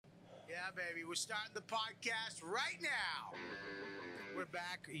baby. We're starting the podcast right now. We're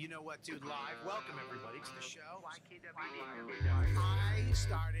back. You know what, dude? Live. Welcome, everybody, to the show. I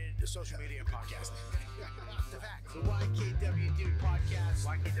started a social media podcast. The fact, the YKWD podcast.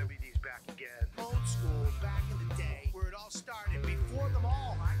 YKWD's back again. Old school, back in the day, where it all started before them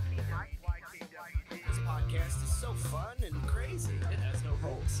all. YKWD. This podcast is so fun and crazy. It has no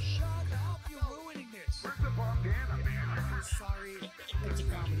rules. Shut up. You're ruining this. Where's the bandana, man? I'm sorry. It's a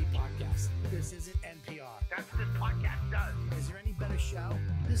comedy podcast. This isn't NPR. That's what this podcast does. Is there any better show?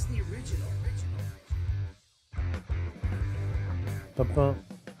 This is the original.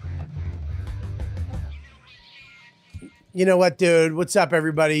 You know what, dude? What's up,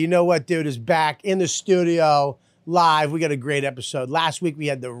 everybody? You know what, dude is back in the studio live. We got a great episode. Last week we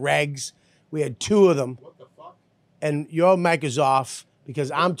had the regs. We had two of them. What the fuck? And your mic is off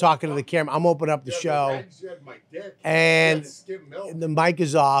because I'm talking to the camera. I'm opening up the show. And the mic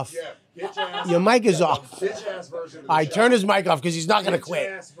is off. Your mic is off. All right, turn his mic off because he's not going to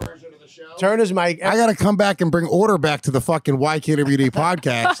quit. Turn his mic. I got to come back and bring order back to the fucking YKWD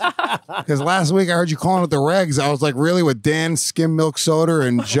podcast. Because last week I heard you calling it the regs. I was like, really? With Dan Skim Milk Soda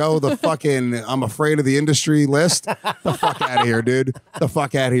and Joe, the fucking I'm afraid of the industry list? The fuck out of here, dude. The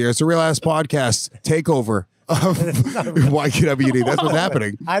fuck out of here. It's a real ass podcast takeover of YKWD. That's what's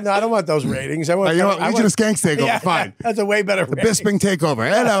happening. I don't want those ratings. I want. You know what? We just skanks takeover. Yeah, fine. That's a way better. The Bisping takeover.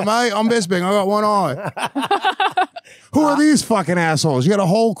 Hello, mate. I'm Bisping. I got one eye. Who are these fucking assholes? You got a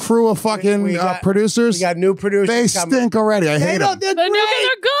whole crew of fucking producers? We got new producers. They stink already. I hate them. They're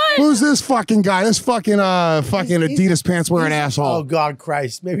good. Who's this fucking guy? This fucking Adidas pants wearing asshole. Oh God,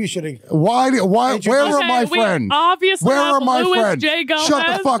 Christ! Maybe you should have. Why? Where are my friends? Obviously, where are my Louis friends? J. Gomez.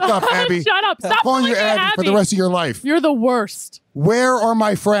 Shut the fuck up, Abby. Shut up! Stop calling you Abby for the rest of your life. You're the worst. Where are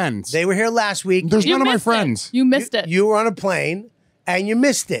my friends? They were here last week. There's none of my friends. You missed it. You were on a plane and you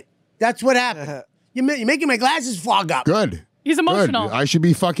missed it. That's what happened. You're making my glasses fog up. Good. He's emotional. Good. I should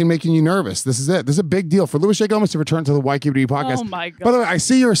be fucking making you nervous. This is it. This is a big deal for Louis J. Gomez to return to the YKWD podcast. Oh my God. By the way, I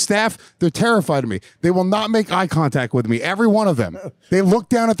see your staff. They're terrified of me. They will not make eye contact with me. Every one of them. They look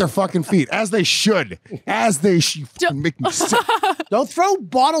down at their fucking feet, as they should. As they should. Make me sick. Don't throw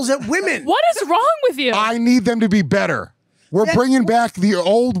bottles at women. What is wrong with you? I need them to be better. We're bringing back the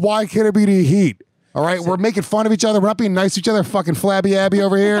old YKWD heat. All right? We're making fun of each other. We're not being nice to each other. Fucking Flabby Abby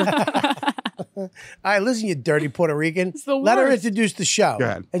over here. All right, listen, you dirty Puerto Rican. The Let her worst. introduce the show. Go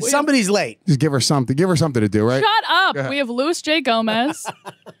ahead. And somebody's late. Just give her something. Give her something to do, right? Shut up. We have Louis J. Gomez.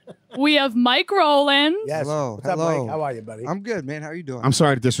 We have Mike Rowland. Yes. Hello. What's up, Mike? How are you, buddy? I'm good, man. How are you doing? I'm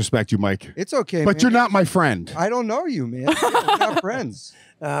sorry to disrespect you, Mike. It's okay, But man. you're not my friend. I don't know you, man. We're not friends.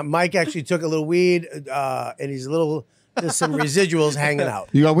 Mike actually took a little weed, and he's there's some residuals hanging out.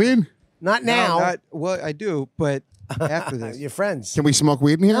 You got weed? Not now. No, well, I do, but after this. Your friends. Can we smoke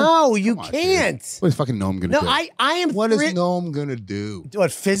weed in here? No, you can't. What is fucking Gnome gonna do? I am. What is Gnome gonna do?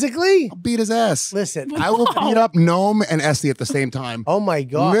 What, physically? I'll beat his ass. Listen. I will beat up Gnome and Esty at the same time. Oh my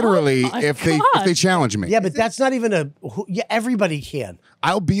God. Literally, Oh my if God. they challenge me. Yeah, but that's not even everybody can.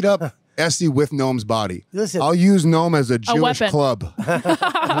 I'll beat up Esty with Gnome's body. Listen. I'll use Gnome as a Jewish weapon. club. And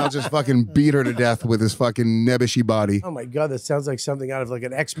I'll just fucking beat her to death with his fucking nebbishy body. Oh my God, that sounds like something out of like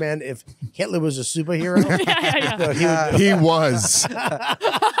an X-Men if Hitler was a superhero. Yeah. He was. There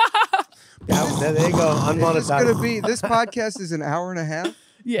you go. Unmonetized. This podcast is an hour and a half?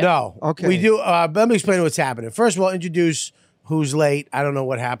 Yeah. No. Okay. We do. Let me explain what's happening. First of all, introduce who's late. I don't know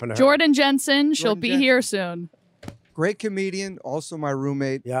what happened to her. Jordan Jensen. She'll Jordan be Jensen. here soon. Great comedian, also my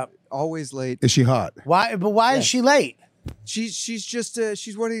roommate. Yep. Always late. Is she hot? Why? But why is she late? She's just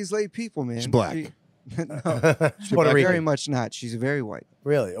she's one of these late people, man. She's black. Puerto Very Rican. much not. She's very white.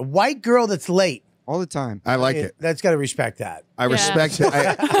 Really? A white girl that's late. All the time. I like it. That's got to respect that. I respect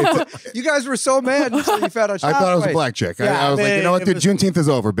it. You guys were so mad until you found out she I thought it was a white. black chick. Yeah, I was like, you know what, it dude? was- Juneteenth is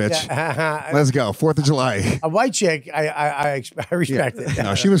over, bitch. Yeah. Let's go. 4th of July. A white chick, I respect it.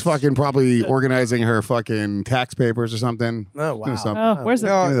 No, she was fucking probably organizing her fucking tax papers or something. Oh, wow. Doing something. Oh, where's the?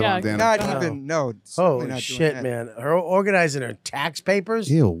 No, yeah. Dan. Not even, no. certainly Oh, not doing shit, that. man. Her organizing her tax papers?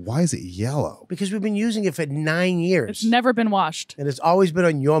 Ew, why is it yellow? Because we've been using it for 9 years. It's never been washed. and it's always been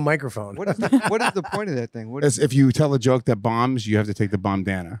on your microphone. What is the point of that thing? What It's if you tell a joke that bombs, you have to take the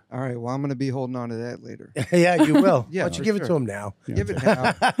bombdana. All right, well, I'm going to be holding on to that later. Yeah, you will. Yeah, Why don't you for give it to sure. him now? Give it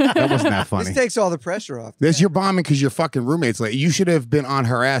now. That wasn't that funny. This takes all the pressure off. This you're bombing because your fucking roommate's late. You should have been on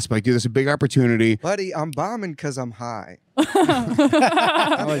her ass. Like, dude, this is a big opportunity. Buddy, I'm bombing because I'm high.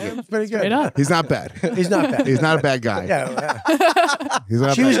 I like it. It's pretty good. Straight up. He's not bad. He's not bad. He's not a bad guy. Yeah. He's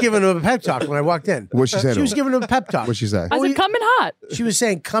not She bad. was giving him a pep talk when I walked in. What'd she say to She was him? giving him a pep talk. What'd she say? I said, come in hot. She was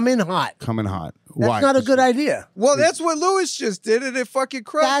saying, come in hot. Coming hot. Why? not a good idea. Well, that's what Lewis just did, and it fucking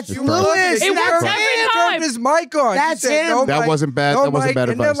crushed. That's You were loving Lewis. It works every He time. turned his mic on. That's You said, him. "No That mic, wasn't bad. no That wasn't mic." bad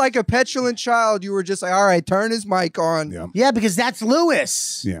And then, advice. like a petulant child, you were just like, "All right, turn his mic on." Yeah. Yeah, because that's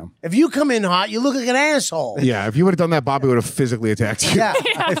Lewis. Yeah. If you come in hot, you look like an asshole. Yeah, if you would have done that, Bobby would have physically attacked you. Yeah.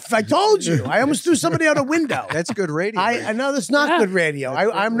 I told you. I almost threw somebody out a window. That's good radio. I know that's not good radio.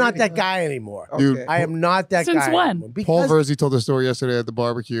 I'm not that guy anymore. Dude, Okay. I am not that Since guy. when? anymore. Paul Because Verzi told the story yesterday at the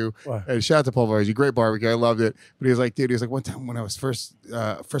barbecue. What? And shout out to Paul Verzi, great barbecue. I loved it. But he was like, dude, he was like, one time when I was first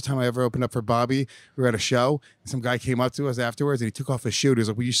time I ever opened up for Bobby, we were at a show. And some guy came up to us afterwards and he took off his shoe. He was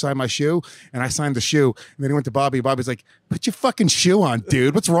like, will you sign my shoe? And I signed the shoe. And then he went to Bobby. Bobby's like, put your fucking shoe on,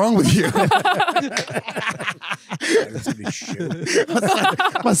 dude. What's wrong with you?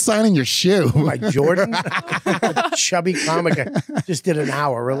 I'm not signing your shoe. my Jordan, chubby comic, just did an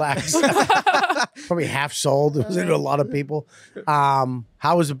hour. Relax. Probably half sold. It was into a lot of people.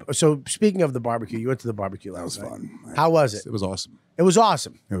 How was it? So speaking of the barbecue, you went to the barbecue last night. Fun. How was it? It was awesome. It was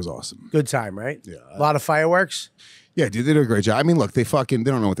awesome. It was awesome. Good time, right? Yeah. A lot of fireworks. Yeah, dude, they did a great job. I mean, look, they don't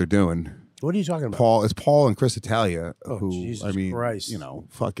know what they're doing. What are you talking about? It's Paul and Chris Italia who, Jesus I mean, Christ. you know,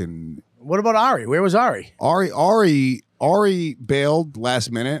 fucking What about Ari? Where was Ari? Ari bailed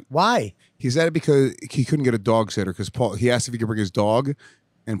last minute. Why? He said it because he couldn't get a dog sitter because Paul, he asked if he could bring his dog,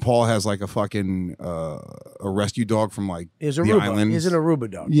 and Paul has like a fucking a rescue dog from like He's the Aruba. islands. He's an Aruba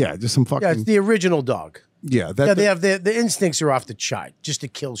dog. Yeah, just some fucking Yeah, it's the original dog. that Yeah, they have the instincts are off the chart just to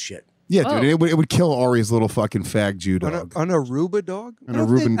kill shit. yeah, Oh. dude. It would kill Ari's little fucking fag Jew An, dog, an Aruba dog? an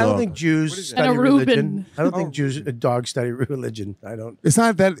Aruban I don't dog. think Jews is it? study An Aruban. religion. I don't Oh. think Jews dogs study religion. I don't. It's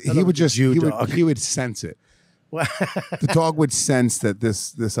not that he know, would just Jew he dog. would sense it. The dog would sense that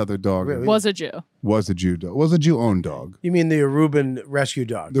this other dog Really? Was a Jew. was a Jew dog, was a Jew owned dog. You mean the Aruban rescue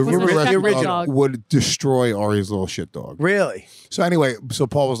dog? The Was Aruban the rescue original dog dog. would destroy Ari's little shit dog. Really? So anyway, so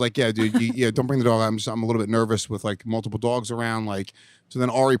Paul was like, "Yeah, dude, don't bring the dog. I'm a little bit nervous with like multiple dogs around." Like, so then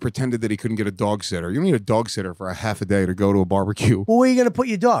Ari pretended that he couldn't get a dog sitter. You don't need a dog sitter for a half a day to go to a barbecue. Well, where are you going to put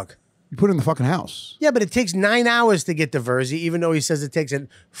your dog? You put it in the fucking house. Yeah, but it takes 9 hours to get to Verzi, even though he says it takes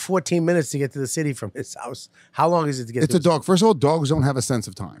 14 minutes to get to the city from his house. How long is it to get It's to a dog. First of all, dogs don't have a sense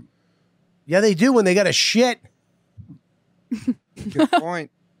of time. Yeah, they do when they got a shit. Good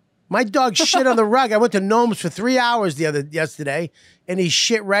point. My dog shit on the rug. I went to Gnomes for 3 hours yesterday, and he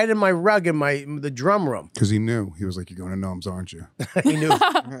shit right in my rug in the drum room. Because he knew. He was like, "You're going to Gnomes, aren't you?" He knew.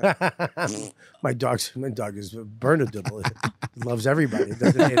 my dog is Bernadoodle. It loves everybody. It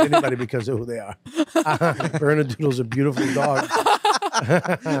doesn't hate anybody because of who they are. Bernadoodle's a beautiful dog.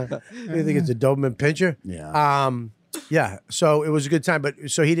 You think it's a Doberman Pinscher? Yeah. Yeah. So it was a good time, but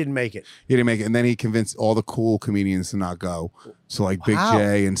so he didn't make it. He didn't make it. And then he convinced all the cool comedians to not go. So like Big Wow.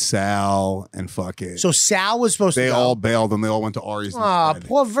 J and Sal and fucking. So Sal was supposed they to go. all bailed and they all went to Ari's Aw, instead.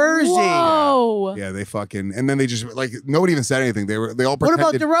 poor Verzi. Whoa. Yeah, they fucking, and then they just like nobody even said anything. They all What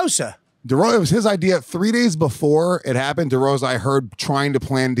about pretended. DeRosa? DeRosa, it was his idea 3 days before it happened. DeRosa, I heard, trying to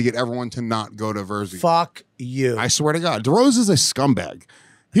plan to get everyone to not go to Verzi. Fuck you. I swear to God, DeRosa's a scumbag.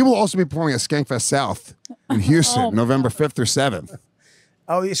 He will also be performing at Skankfest South in Houston, Oh. November 5th or 7th.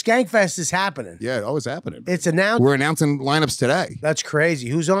 Oh, Skankfest is happening. Yeah, it always happening. It's announced. We're announcing lineups today. That's crazy.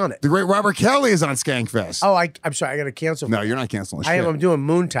 Who's on it? The great Robert Kelly is on Skankfest. Oh, I'm sorry. I got to cancel. No, you're not canceling I shit. am. I'm doing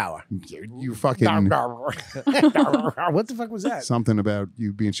Moon Tower. You fucking What the fuck was that? something about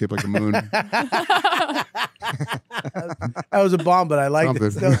you being shaped like a moon. That was a bomb, but I liked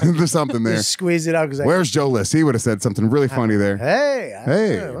Something. it. There's something there. Just squeeze it out because Where's Joe List? He would have said something really funny there. Hey,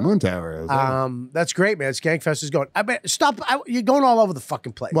 Hey, Moon Tower. that's great, man. Skankfest is going. I bet. Stop. You're going all over the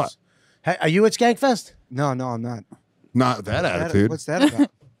fucking place. What? Hey, are you at Skankfest? No, I'm not. Not that attitude. What's that about?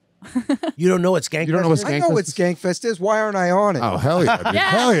 You don't know what Skankfest You don't know what is? I know what Skankfest is. Why aren't I on it? Oh, hell yeah. Dude. Yeah.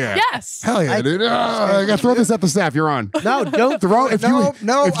 Hell yeah. Yes. Hell yeah, dude. Oh, I got to throw this at the staff. You're on. No, don't. Throw, if you,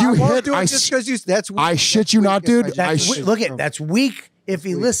 no, if you I won't hit, do it I, just because you. That's I shit you not, dude. I That's, sh- look at that's weak if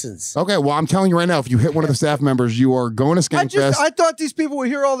he listens. Okay, well, I'm telling you right now, if you hit one of the staff members, you are going to Skankfest I thought these people were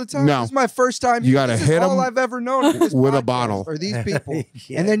here all the time. No. This is my first time. You gotta This is hit 'em all I've ever known of this with a podcast, bottle. Or these people.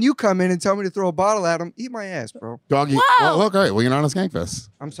 Yeah. And then you come in and tell me to throw a bottle at them. Eat my ass, bro. doggy. Well, look, all right. Well, you're not on Skankfest.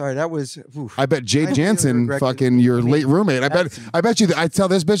 I'm sorry. That was. Oof. I bet Jade I feel Jensen, regret this. fucking your late roommate. I bet you that I tell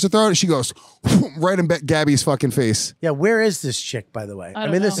this bitch to throw it. She goes right in Gabby's fucking face. Yeah, where is this chick, by the way? I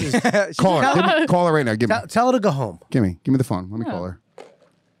mean, don't this know. is. Call her. Call her right now. Give me. Tell her to go home. Give me the phone. Let me call her.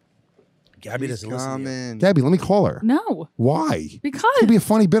 Gabby doesn't listen to you. Coming. Gabby, let me call her. No. Why? Because It's gonna be a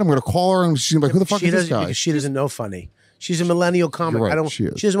funny bit. I'm gonna call her and she's gonna be like, "Who the fuck She is this doesn't guy?" because she doesn't know funny. She's a millennial comic. You're right, I don't. she She,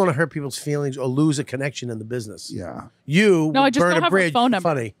 is. doesn't want to hurt people's feelings or lose a connection in the business. Yeah. You No, I would just burn don't a have her bridge. phone number.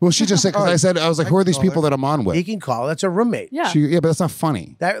 Funny. Well, she just said because I said I was like, "Who are these call people her. that I'm on He with?" can call. That's a roommate. yeah. Yeah, but that's not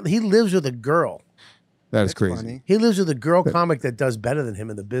funny. That he lives with a girl. That is That's crazy. funny. He lives with a girl comic that does better than him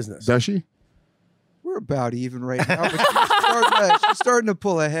in the business. Does she? We're about even right now. But she's starting to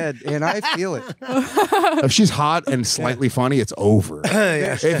pull ahead, and I feel it. If she's hot and slightly funny, it's over.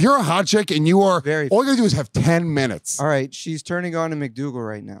 Yeah. If you're a hot chick and you are, Very all you gotta do is have 10 minutes. All right, she's turning on to McDougal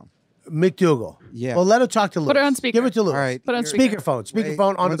right now. McDougal. Yeah. Well, let her talk to Lewis. Put her on speaker. Give it to Lewis. All right. Put on here- Speakerphone. Wait,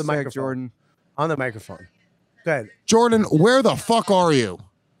 Speakerphone onto one the sec, microphone. Jordan. On the microphone. Go ahead. Jordan, where the fuck are you?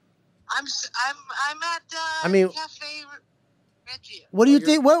 I'm at I mean- Cafe Reggio. What do you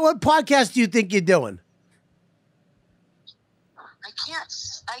think? What podcast do you think you're doing?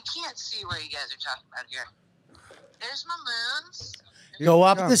 I can't see what you guys are talking about here. There's my moons. Go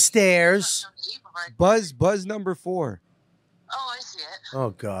up come. the stairs. Buzz number 4. Oh, I see it.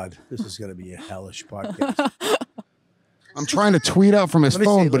 Oh God, this is gonna be a hellish podcast. I'm trying to tweet out from his Let me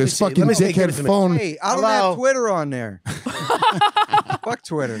phone, see, but let his me see, fucking let me see, give it dickhead to me. phone. Hey, I don't Hello? have Twitter on there. Fuck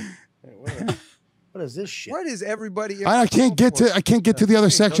Twitter. What is this shit? What is everybody? I can't get to the other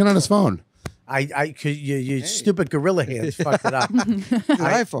section on his phone. You stupid gorilla hands fucked it up. It's an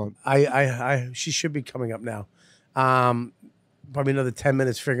iPhone. She should be coming up now. Probably another 10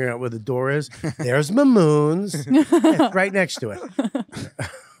 minutes figuring out where the door is. There's my moons. It's right next to it.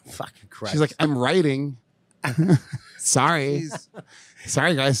 Fucking Christ. She's like, I'm writing. Sorry. Jeez.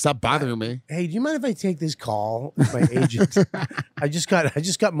 Sorry, guys. Stop bothering me. Hey, do you mind if I take this call with my agent? I just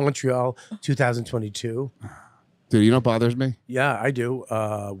got Montreal 2022. Dude, you know what bothers me? Yeah, I do.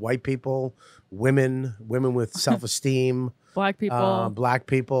 White people, women with self-esteem, Black people, black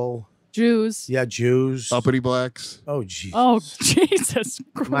people, Jews. yeah, Jews. Uppity blacks. Oh, jeez. Oh, Jesus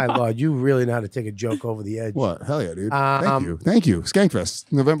Christ. My Lord, you really know how to take a joke over the edge. What? Hell yeah, dude. Thank you. Thank you.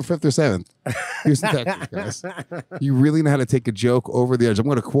 Skankfest, November 5th or 7th. Houston, Texas, guys. You really know how to take a joke over the edge. I'm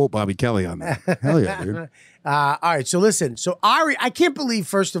going to quote Bobby Kelly on that. Hell yeah, dude. All right, so listen. So Ari, I can't believe,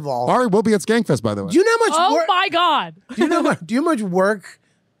 first of all, Ari will be at Skankfest, by the way. do you know how much Oh work? my God. Do you know how much work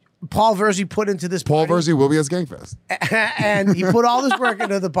Paul Verzi put into this? Paul party? Verzi will be at Skankfest. And he put all this work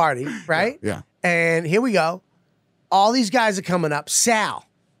into the party, right? Yeah. And here we go. All these guys are coming up. Sal,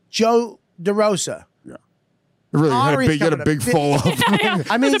 Joe DeRosa. It really had a Ari's big, coming up. fall up.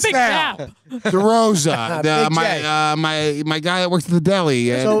 I mean, It's a big Sal. gap. DeRosa, Big J. my guy that works at the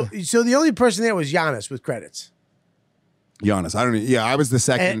deli. And So the only person there was Giannis with credits. Giannis. I don't. Yeah, I was the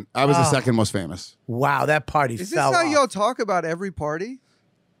second. And- I was the second most famous. Wow, that party Is this fell how off. y'all talk about every party?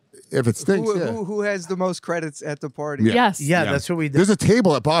 If it stinks, yeah. Who has the most credits at the party? Yeah. Yes. Yeah, that's what we did. There's a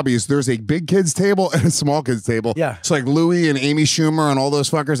table at Bobby's. There's a big kids table and a small kids table. Yeah. It's like Louis and Amy Schumer and all those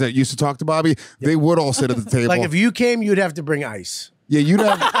fuckers that used to talk to Bobby. They would all sit at the table. Like if you came, you'd have to bring ice. yeah, you'd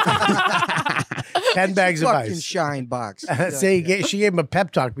have. 10 bags of Fucking ice. shine box. Say she gave him a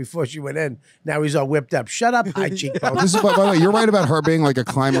pep talk before she went in. Now he's all whipped up. Shut up, high cheekbones. This is by the way, you're right about her being like a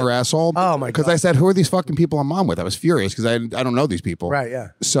climber asshole. Oh, my Because God. I said, who are these fucking people I'm on with? I was furious because I don't know these people. Right, yeah.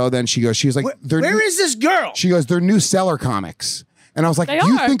 So then she was like, they're Where new- is this girl? She goes, they're new seller comics. And I was like, They do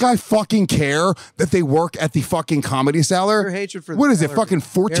you are. think I fucking care that they work at the fucking Comedy Cellar? Your hatred for the What is it, Cellar fucking is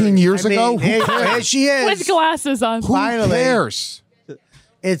 14 years I mean, ago? Who here, cares? here she is. With glasses on. Who finally. cares?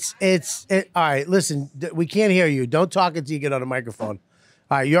 It's all right. Listen, we can't hear you. Don't talk until you get on the microphone.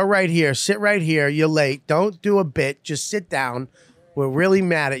 All right, you're right here. Sit right here. You're late. Don't do a bit. Just sit down. We're really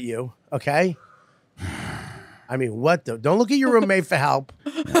mad at you. Okay. I mean, what the? Don't look at your roommate for help.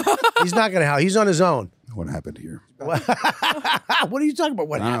 He's not gonna help. He's on his own. What happened here? What are you talking about?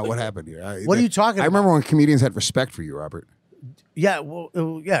 What I don't know happened? what happened here. What are you talking I remember when comedians had respect for you, Robert. Yeah.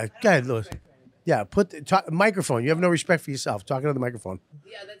 Well. Yeah. Go ahead, Louis. Yeah. Put the microphone. You have no respect for yourself. Talking to the microphone.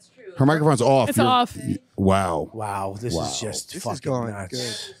 Her microphone's off. It's You're- off. Wow. Wow. This is just This fucking is going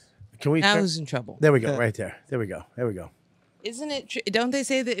nuts. good. Can we? Now who's in trouble? There we go. Right there. There we go. There we go. Isn't it? Don't they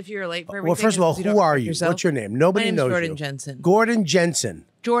say that if you're late for everything? Well, first of all, it's 'cause you who don't are respect you? yourself? What's your name? Nobody My name's knows Jordan you. Jensen. Gordon Jensen.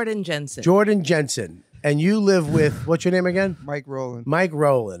 Jordan Jensen. Jordan Jensen. And you live with, what's your name again? Mike Rowland. Mike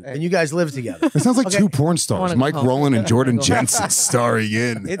Rowland. And you guys live together. It sounds like Okay. two porn stars, wanna Mike go home. Rowland and Jordan Go home. Jensen starring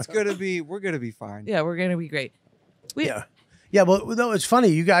in. We're gonna be fine. Yeah, we're gonna be great. Yeah. Yeah, well, no, it's funny.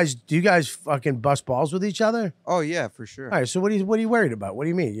 Do you guys fucking bust balls with each other? Oh yeah, for sure. All right, so what are you worried about? What do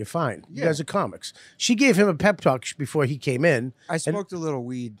you mean? You're fine. You Yeah. guys are comics. She gave him a pep talk before he came in. I smoked a little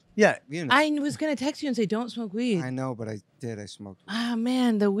weed. Yeah. You know, I was gonna text you and say don't smoke weed. I know, but I did. I smoked. Ah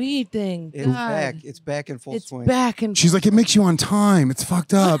man, the weed thing. It's God. back. It's back in full It's swing. back and She's like, it makes you on time. It's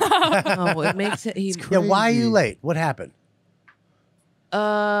fucked up. oh, it makes it. Yeah, why are you Crazy. late? What happened?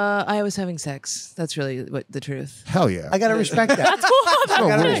 I was having sex. That's really what the truth. Hell yeah. I gotta respect that. That's cool. I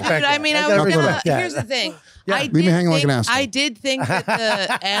gotta Whoa. respect Dude, I that. mean, I gotta was gonna. respect that. Here's the thing. Yeah. I Leave me did hanging like an think- asshole. I did think that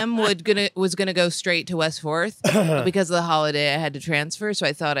the M was gonna go straight to West Fourth but because of the holiday. I had to transfer, so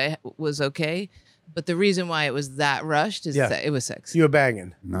I thought I was okay. But the reason why it was that rushed is that it was sex. You were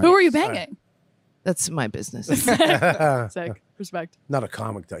banging. Nice. Who were you banging? That's my business. Sick. Respect. Not a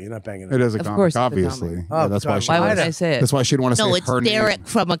comic though. You're not banging. It is a Of comic, course it's a obviously. comic. Yeah, that's why God. she. Why would Why I say it? That's why she'd want to No, say it's her Derek name.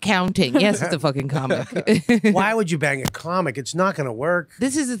 from accounting. Yes, it's a fucking comic. Why would you bang a comic? It's not going to work.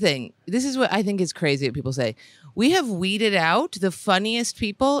 This is the thing. This is what I think is crazy that people say. We have weeded out the funniest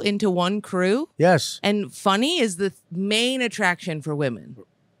people into one crew, Yes. and funny is the main attraction for women.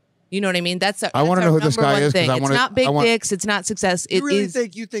 You know what I mean? That's I wanna know who this guy is, 'cause I It's wanna- not big I want- dicks. It's not success. It You really is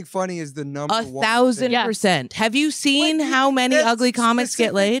think funny is the number one? 1,000%. Have you seen Wait, how many that's ugly comics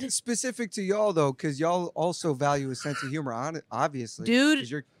get laid? Specific to y'all though, because y'all also value a sense of humor. Obviously, Dude,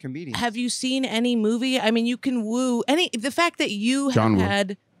 'cause you're comedians. Have you seen any movie? I mean, you can woo any. The fact that you John have Woo.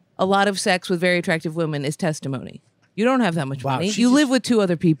 had a lot of sex with very attractive women is testimony. You don't have that much Wow, money. she You just- live with 2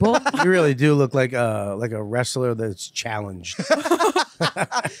 other people. You really do look like a wrestler that's challenged.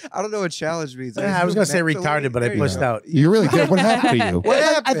 I don't know what challenge means. Yeah, I was going to say Mentally, retarded, but I there you pushed go. out. You really did. What happened to you? What I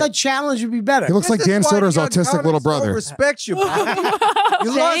happened? thought challenge would be better. He looks like This Dan is why Soder's young autistic little comics don't brother. Respect you, bro.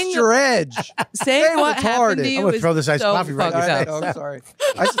 You lost Saying- your edge. Saying what retarded. happened to I'm you gonna is throw this iced so coffee right fucked in your up. face. Oh, I'm sorry.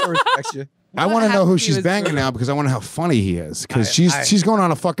 I still respect you. I What want to know happened who to you she's is banging true. now because I want to know how funny he is. Because I- she's going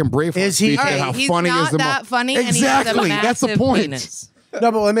on a fucking Braveheart Is he- speech All about right, how he's funny not is the that funny, and he has a Exactly. That's the massive point. penis. No,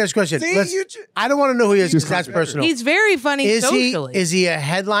 but let me ask a question. See, Let's- you I don't want to know who he is because that's He's- personal. He's very funny is socially. he a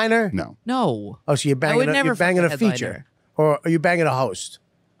headliner? No. No, Oh, so you're banging, would never you're banging a fuck a feature, headliner. or are you banging a host?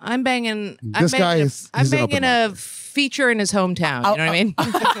 I'm banging. This guy is- I'm he's an banging open a feature in his hometown. You know what I mean?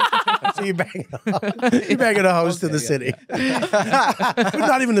 So you're banging a host in the city, but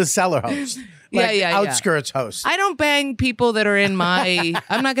not even the cellar host. Like Yeah. outskirts host. I don't bang people that are in my.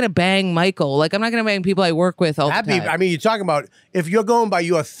 I'm not gonna bang Michael. Like I'm not gonna bang people I work with all the That'd be, time. I mean, you're talking about if you're going by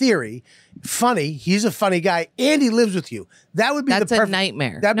your theory, funny. He's a funny guy, and he lives with you. That would be That's the perfect a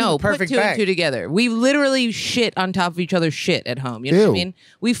nightmare. That'd be No, the perfect put 2 and bang. 2 together. We literally shit on top of each other's shit at home. You know what I Ew. mean?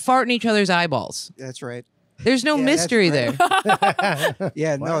 We fart in each other's eyeballs. That's right. There's no Yeah, that's mystery right. there.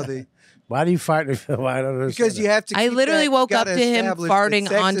 Yeah, no, Why do you fart? Why I don't understand because you have to. I keep literally that- woke you up gotta to him establish that farting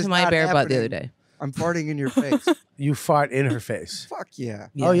sex onto is my not bare butt the happening. other day. I'm farting in your face. you fart in her face. Fuck yeah.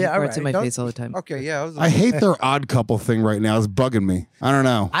 Oh, yeah, he all farts right. in my Don't- face all the time. Okay, yeah. I hate their odd couple thing right now. It's bugging me. I don't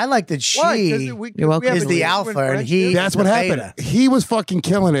know. I like that Why? she. You're welcome. is the alpha, and he- That's what the happened. beta. He was fucking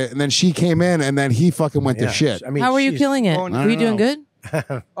killing it, and then she came in, and then he fucking went Yeah, to shit. I mean, How are you she's- killing it? I Were don't you doing know. good?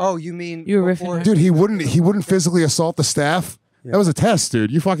 Oh, you mean You were before- riffing. Dude, he wouldn't physically assault the staff. That was a test, dude.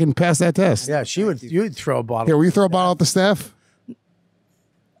 You fucking passed that test. Yeah, she would. You would throw a bottle. Here, will you throw a bottle at the staff?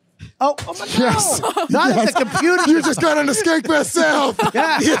 Oh my God! Yes. Not at the computer. You just got into Skankfest South.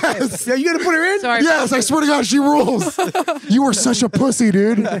 Yeah. Yes. Yeah, you gonna put her in? Sorry. Yes, I swear to God, she rules. You were such a pussy,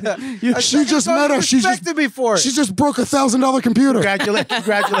 dude. She just met us. She just broke $1,000 computer.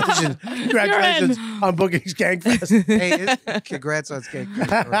 Congratulations on booking Skankfest. Hey, congrats on Skank.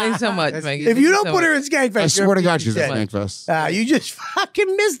 Thanks so much, Maggie. If Thank you so don't put much. her in Skankfest, I swear to God, she's dead. at Skankfest. You just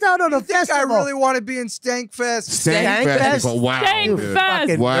fucking missed out on a I festival. really want to be in Stankfest. Skankfest. Fest? Wow. Stank dude. Fest.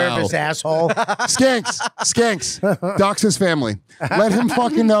 Fucking Wow. nervous asshole. Skanks. Dox his family. Let him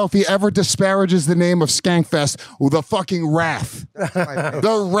fucking know if he ever disparages the name of Skankfest, the fucking wrath.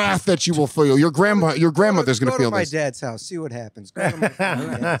 The wrath that you will feel. Your grandmother's going to feel Go to my this. dad's house. See what happens. Go to my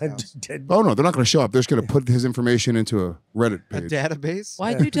dad's house. Oh, no, they're not going to show up. They're just going to put his information into a Reddit A page. database?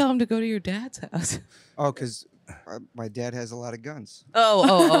 Why'd you tell him to go to your dad's house? Oh, because my dad has a lot of guns.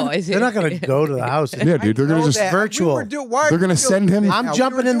 Oh, I see. They're not going to go to the house. Yeah, dude, they're going to just... virtual. They're gonna send him- I'm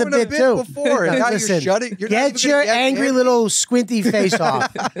jumping in the bit too. Before, and now Listen, you're shutting. You're not Get even your gonna angry him. little squinty face off.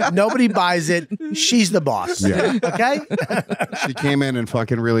 Nobody buys it. She's the boss. Yeah. Okay? She came in and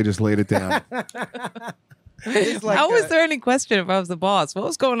fucking really just laid it down. It's like How was a- there any question if I was the boss? What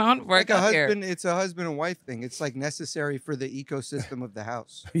was going on before like I a got here? husband? It's a husband and wife thing. It's like necessary for the ecosystem of the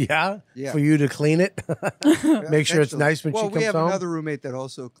house. Yeah? Yeah. For you to clean it? Make sure it's Eventually. nice when well, she we comes have home? another roommate that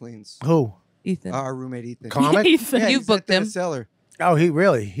also cleans. Who? Ethan. Our roommate Ethan. Comic? Ethan. Yeah, You he's booked at the him. cellar. Oh, he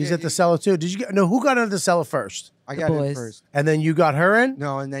really? He's Yeah, at the he- cellar too. Did you get no? Who got into the cellar first? I The got in boys. first. And then you got her in?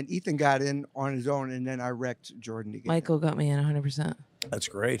 No, and then Ethan got in on his own, and then I wrecked Jordan again. Michael got me in 100%. That's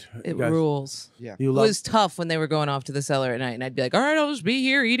great. It You guys- rules. Yeah. You It love was tough when they were going off to the cellar at night, and I'd be like, "All right, I'll just be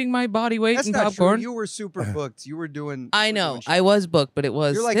here eating my body weight That's in not popcorn." true. You were super booked. You were doing. I you were know. doing shit. I was booked, but it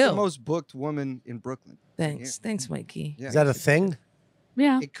was You're like still. the most booked woman in Brooklyn. Thanks, Mikey. Yeah. Is that a thing?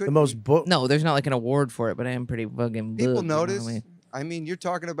 Yeah. It could The most be. book. No, there's not like an award for it, but I am pretty fucking. People booked, you know what notice. I mean? I mean, you're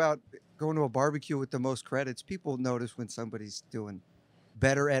talking about going to a barbecue with the most credits. People notice when somebody's doing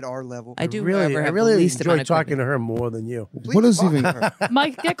better at our level. I do. Really, however, I have really the least enjoy amount of talking credit. to her more than you. Please What is talk even- to her.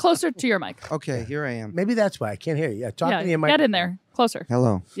 Mike, get closer to your mic. Okay, here I am. Maybe that's why I can't hear you. Yeah, talk Yeah, to your mic. get in there. Closer.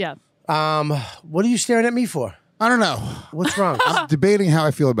 Hello. Yeah. What are you staring at me for? I don't know. What's wrong? I'm debating how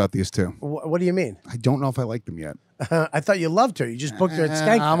I feel about these two. What do you mean? I don't know if I like them yet. I thought you loved her. You just booked her at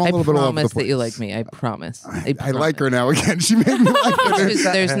Skank. I'm a I little bit all over the promise that you place. like me. I promise. I like her now again. She made me like her.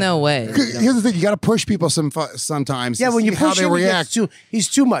 There's no way. Here's the thing: you got to push people sometimes. Yeah, to when you see how push they him, react. he's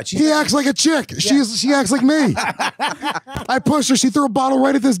too much. He acts like a chick. She acts like me. I pushed her. She threw a bottle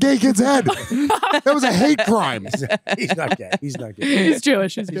right at this gay kid's head. That was a hate crime. He's not gay. He's not gay. He's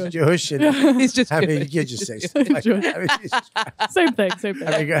Jewish. He's He's Jewish. Jewish. And, He's just. I mean, you can't just say stuff like Jewish. that. I mean, Same thing. Same thing.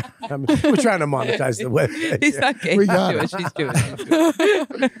 I mean, we're trying to monetize the web. He's not gay. We He's got Jewish. it. He's Jewish.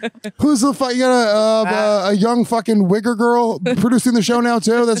 Who's the you got a young fucking wigger girl producing the show now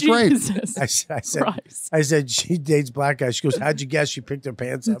too? That's great. Jesus I said she dates black guys. She goes, how'd you guess she picked her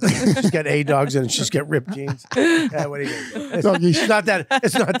pants up? She's got A-dogs in and she's got ripped jeans. Yeah, what are you gonna do? It's not that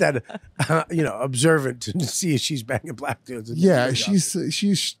observant to see if she's banging black dudes. Yeah, she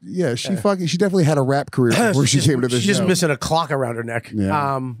definitely had a rap career before she came to this She's show. just missing a clock around her neck.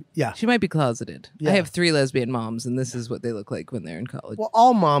 Yeah. She might be closeted. Yeah. I have 3 lesbian moms, and this is what they look like when they're in college. Well,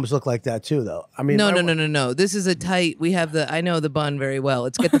 all moms look like that too, though. I mean, No. This is a tight. We have I know the bun very well.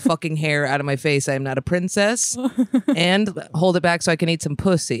 It's get the fucking hair out of my face. I am not a princess, and hold it back so I can eat some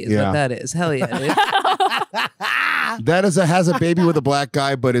pussy. Is what that is. Hell yeah, dude. That has a baby with a black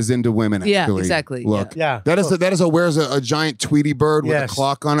guy, but is into women. Yeah, actually. exactly. Look, Yeah. that is a wears a giant Tweety bird with a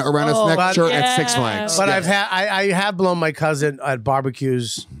clock on it around his neck shirt at Six Flags. But Yeah. I have blown my cousin at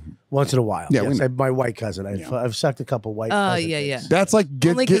barbecues once in a while. Yeah, Yes, we know. my white cousin. I've sucked a couple white. cousins. Yeah. That's like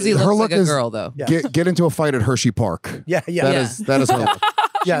Only because he her looks look like a is girl, though. Yeah. get into a fight at Hershey Park. Yeah. That is her look.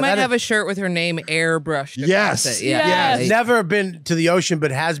 She Yeah, might that have a shirt with her name airbrushed. Yes. across it. Yes. Never been to the ocean,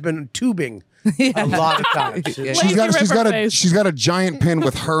 but has been tubing a lot of times. Yeah. She's got Lazy River a face. she's got a giant pin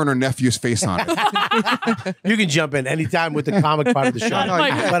with her and her nephew's face on it. You can jump in anytime with the comic part of the show. Oh my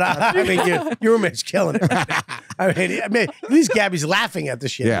God. But I mean, your roommate's killing it. I mean, at least Gabby's laughing at the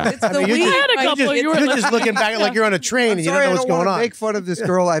shit. Yeah. It's the weed. I had a couple. You were You're just looking back like you're on a train and you don't know what's going on. Make fun of this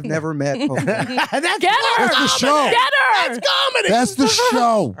girl I've never met before. That's Get her! That's the show. Get her! That's comedy. That's the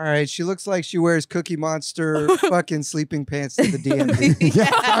show. All right, she looks like she wears Cookie Monster fucking sleeping pants to the DMV. Yeah.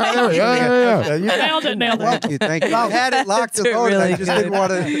 All right, there we go. Yeah. Nailed it. Thank you, thank you. I had it locked and That's loaded. I really just didn't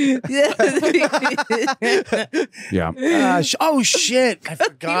want to. Yeah. Oh shit! I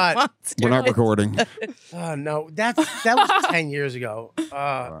forgot. We're not recording. Oh no, that was 10 years ago.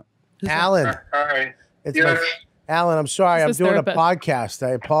 Alan, Hi. it's Yes. Alan. I'm sorry. It's I'm his doing a therapist. podcast.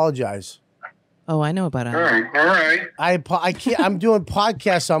 I apologize. Oh, I know about All it. right. All right. I can't. I'm doing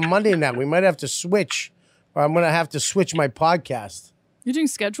podcasts on Monday now. We might have to switch, or I'm going to have to switch my podcast. You're doing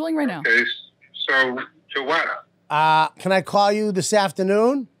scheduling right now. Okay. So, to what? Can I call you this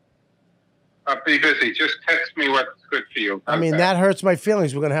afternoon? I'll be busy. Just text me what's good for you. I mean, that hurts my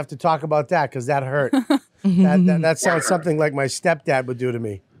feelings. We're going to have to talk about that because that hurt. that sounds something like my stepdad would do to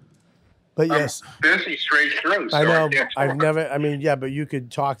me. But yes, I'm busy straight through. So I know. can't I've talk. never. I mean, yeah, but you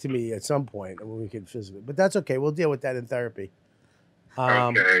could talk to me at some point, and we could physically. But that's okay. We'll deal with that in therapy. Okay.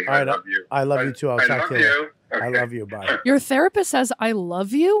 all I right, love you. I love you too. I'll I talk love to you. you. I Okay. love you. Bye. Your therapist says, I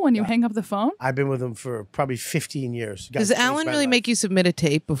love you when you hang up the phone? I've been with him for probably 15 years. God, Does changed Alan my really life. make you submit a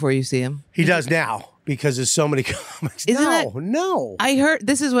tape before you see him? He does now because there's so many comics. Isn't No. I heard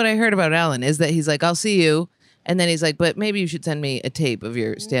this is what I heard about Alan is that he's like, I'll see you. And then he's like, but maybe you should send me a tape of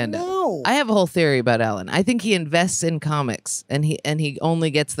your stand-up. No. I have a whole theory about Alan. I think he invests in comics and he only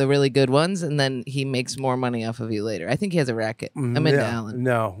gets the really good ones and then he makes more money off of you later. I think he has a racket. I'm into Yeah. Alan.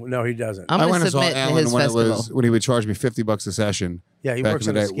 No, he doesn't. I'm I going went to and saw submit to Alan his when festival. when he would charge me $50 a session. Yeah, he back works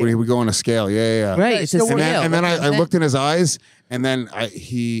in the on a day when he scale. would go on a scale. Yeah. Right. It's a still scale. works. And then I That's looked in his eyes, and then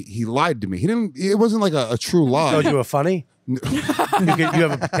he lied to me. He didn't. It wasn't like a true lie. Told you were funny. you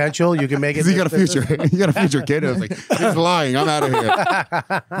have a potential. You can make it. Because he got a this business. future. He got a future kid. I was like, he's lying. I'm out of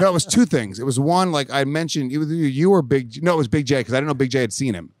here. No, it was two things. It was one, like I mentioned, you were Big. No, it was Big J because I didn't know Big J had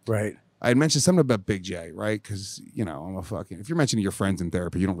seen him. Right. I had mentioned something about Big J, right? Because I'm a fucking. If you're mentioning your friends in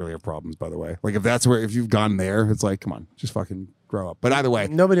therapy, you don't really have problems. By the way, like if you've gone there, it's like, come on, just fucking grow up. But either way,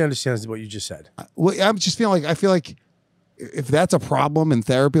 Nobody understands what you just said. well, I'm just feeling like I feel like if that's a problem in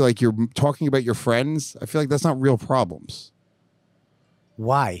therapy, like you're talking about your friends, I feel like that's not real problems.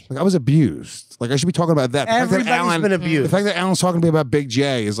 Why? Like I was abused. Like I should be talking about that. The fact that Everybody's been The abused. fact that Alan's talking to me about Big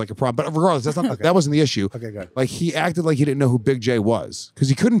J is like a problem. But regardless, that's not that wasn't the issue. Okay, good. Like he acted like he didn't know who Big J was because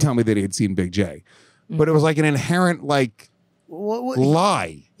he couldn't tell me that he had seen Big J. But it was like an inherent like What?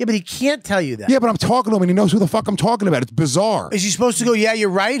 lie. Yeah, but he can't tell you that. Yeah, but I'm talking to him and he knows who the fuck I'm talking about. It's bizarre. Is he supposed to go? Yeah, you're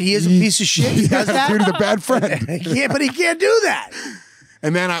right. He is a piece of shit. He does that. Dude, he's a bad friend. But he can't do that.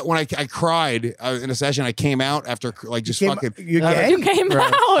 And then when I cried in a session, I came out after like just fucking. You gay? You came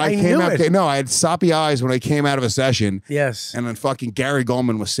out. I came knew out. it. No, I had soppy eyes when I came out of a session. Yes. And then fucking Gary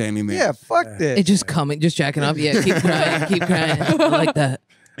Goldman was standing there. Yeah, fuck this. It just just jacking up. Yeah, keep crying, keep crying. I like that.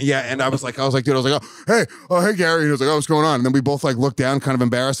 Yeah, and I was like, dude, I was like, oh, hey, Gary. And he was like, oh, what's going on? And then we both like looked down, kind of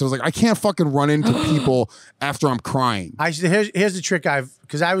embarrassed. I was like, I can't fucking run into people after I'm crying. Here's the trick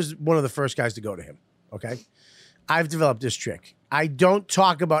because I was one of the first guys to go to him. Okay, I've developed this trick. I don't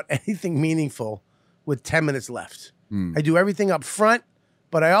talk about anything meaningful with 10 minutes left. I do everything up front,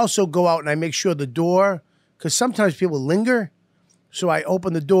 but I also go out and I make sure the door, because sometimes people linger. So I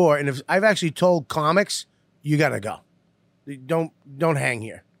open the door, and if I've actually told comics, you gotta go. Don't hang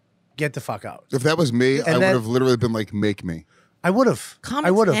here. Get the fuck out. If that was me, I would have literally been like, make me. I would have.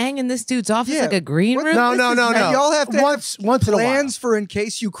 Comics hang in this dude's office like a green room? No. Y'all have to once have in a while. plans for in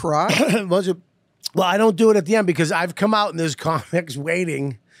case you cry. Well, I don't do it at the end because I've come out and there's comics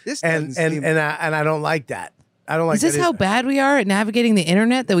waiting, and I don't like that. I don't like. Is this how bad we are at navigating the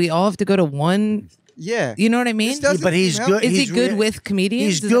internet that we all have to go to one? Yeah, you know what I mean. But he's good. Is he good with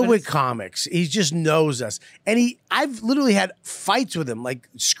comedians? He's good with comics. He just knows us, and I've literally had fights with him, like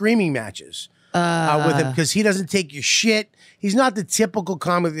screaming matches with him because he doesn't take your shit. He's not the typical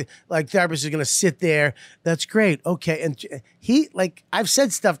comic like therapist is gonna sit there. That's great, okay. And he I've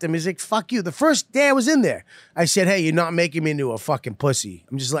said stuff to him. He's like, "Fuck you." The first day I was in there, I said, "Hey, you're not making me into a fucking pussy.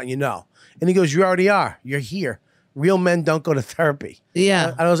 I'm just letting you know." And he goes, "You already are. You're here. Real men don't go to therapy." Yeah.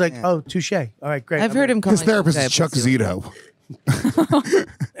 And I was like, "Oh, touche. All right, great." I've heard him call his therapist is Chuck Zito.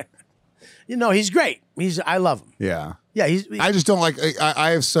 You know, he's great. I love him. Yeah. Yeah, I just don't like.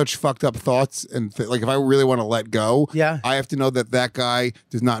 I have such fucked up thoughts, and like if I really want to let go, I have to know that guy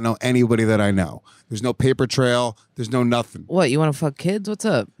does not know anybody that I know. There's no paper trail. There's no nothing. What, you want to fuck kids? What's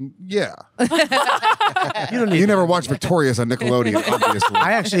up? Yeah. You never watched Victorious on Nickelodeon, obviously.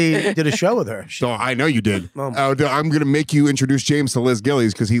 I actually did a show with her. So I know you did. I'm gonna make you introduce James to Liz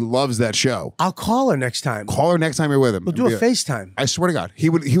Gillies because he loves that show. I'll call her next time. Call her next time you're with him. We'll do a FaceTime. I swear to God, he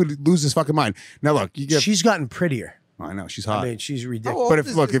would lose his fucking mind. Now look, she's gotten prettier. I know she's hot. I mean, she's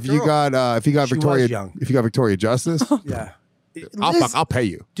ridiculous. But if you got Victoria Justice, yeah, I'll pay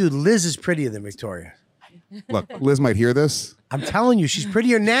you, dude. Liz is prettier than Victoria. Look, Liz might hear this. I'm telling you, she's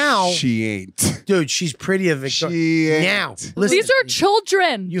prettier now. She ain't. Dude, she's prettier than Victoria. She ain't. Now. Listen, these are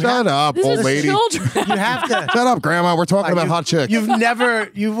children. Shut up, this old is lady. Children. You have to. Shut up, Grandma. We're talking about hot chicks. You never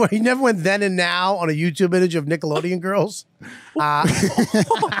went then and now on a YouTube image of Nickelodeon girls.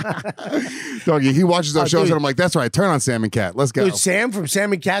 Doggy, he watches those shows and I'm like, that's right. Turn on Sam and Cat. Let's go. Dude, Sam from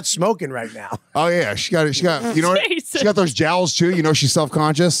Sam and Cat smoking right now. Oh yeah, she got you know what? She got those jowls too. You know she's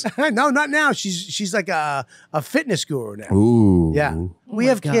self-conscious. No, not now. She's like a fitness guru now. Ooh. Yeah. We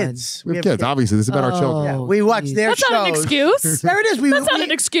have kids. We have kids. Obviously, this is about our children. Yeah, we watch their shows. That's not an excuse. There it is. That's not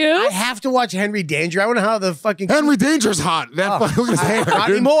an excuse. I have to watch Henry Danger. I wonder how the fucking Henry Danger's hot. Look at his hair. Not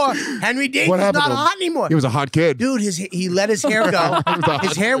dude. anymore. Henry Danger's What happened not to him? hot anymore. He was a hot kid. Dude, he let his hair go.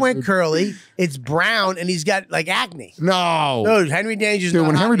 His hair went curly. It's brown, and he's got like acne. No. Dude, Henry Danger's Dude, not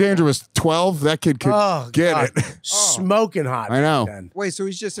when hot Henry anymore. Danger was 12, that kid could get it. Smoking hot. I know. Man. Wait, so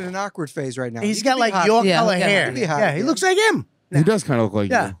he's just in an awkward phase right now. He's He got could be like hot. your Yeah, color he'll get hair. hot. He hot, Yeah, he yeah. looks like him. He does kind of look like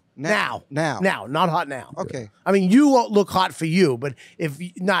Yeah. you. Now, not hot now. Okay. I mean, you won't look hot for you, but if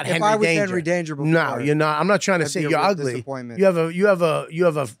not If Henry I was Danger, Henry Danger before, no, you're not. I'm not trying to that'd say be a you're real ugly. disappointment. You have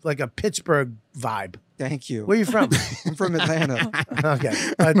a like a Pittsburgh vibe. Thank you. Where you from? I'm from Atlanta. Okay,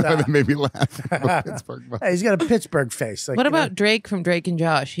 but, That made me laugh. Pittsburgh. hey, he's got a Pittsburgh face. Like, What you know, about Drake from Drake and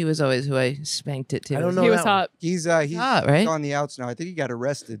Josh? He was always who I spanked it to. I don't know. He was that one. hot. He's hot, right? on the outs now. I think he got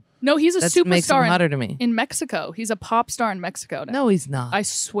arrested. No, he's a That makes him superstar hotter to me. in Mexico. He's a pop star in Mexico now. No, he's not. I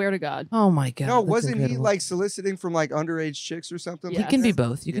swear to God. Oh my god. No, that's wasn't he incredible. like soliciting from like underage chicks or something? Yeah. You like can that? be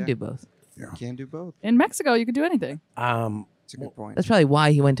both. You can Yeah. do both. Can do both. In Mexico, you can do anything. That's a good point. That's probably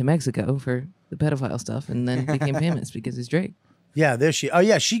why he went to Mexico for the pedophile stuff and then became famous because he's Drake. Yeah, there she. Oh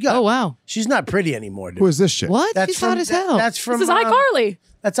yeah, she got. Oh wow. She's not pretty anymore, dude. Who is this shit? What? That's She's hot as hell. That's from. This is iCarly.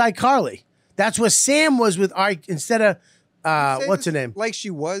 That's iCarly. That's what Sam was with Ike instead of Say what's her this name? Like she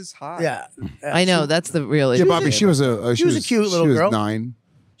was hot. Yeah, I know. That's the real issue. Yeah, Bobby, she was a She was a cute little she was girl. 9.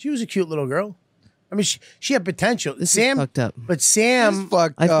 she was a cute little girl. I mean, she had potential. This Sam is fucked up. But Sam He's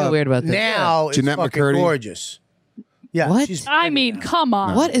fucked I feel up. weird about that. now is Jeanette fucking McCurdy. gorgeous. Yeah, What? she's I mean, come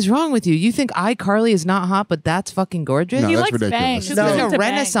on. What is wrong with you? You think iCarly is not hot, but that's fucking gorgeous? No, He that's likes ridiculous. bangs. No. He's He's into a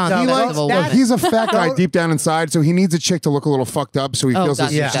renaissance No, He that's- festival that- woman. He's a fat guy deep down inside, so he needs a chick to look a little fucked up, so he feels gotcha,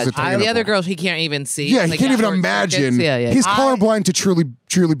 as if she's gotcha. attainable. The other girls he can't even see. Yeah, he Like can't even short imagine. circuits. Yeah, yeah. He's colorblind to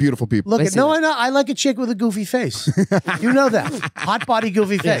truly beautiful people. Look, I like a chick with a goofy face. You know that. Hot body,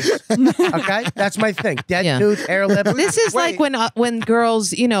 goofy face. Okay? That's my thing. Dead tooth, hair lip. This is like when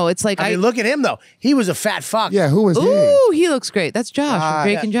girls, it's like I mean, look at him though. He was a fat fuck. Yeah, who was he? Ooh, he looks great. That's Josh from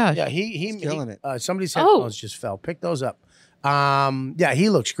Drake and Josh. Yeah, he's killing it. Somebody's headphones just fell. Pick those up. Yeah, he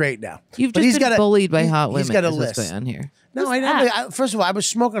looks great now. You've But just been bullied by hot women. He's got a is what's list. going on here. No, first of all, I was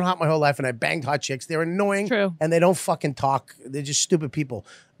smoking hot my whole life, and I banged hot chicks. They're annoying, True. and they don't fucking talk. They're just stupid people.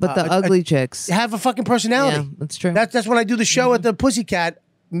 But the ugly chicks have a fucking personality. Yeah, that's true. That's when I do the show at the Pussycat.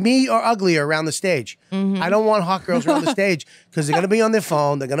 Me or uglier around the stage. I don't want hot girls around the stage because they're gonna be on their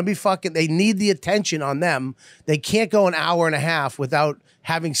phone. They're gonna be fucking. They need the attention on them. They can't go an hour and a half without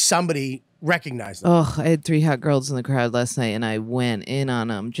having somebody recognize them. Oh, I had 3 hot girls in the crowd last night, and I went in on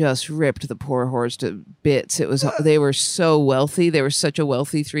them. Just ripped the poor horse to bits. They were so wealthy. They were such a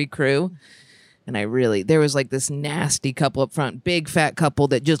wealthy 3 crew. And there was like this nasty couple up front, big fat couple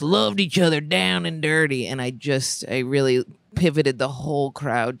that just loved each other down and dirty. And I really pivoted the whole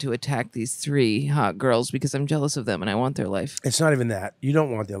crowd to attack these 3 hot girls because I'm jealous of them and I want their life. It's not even that. You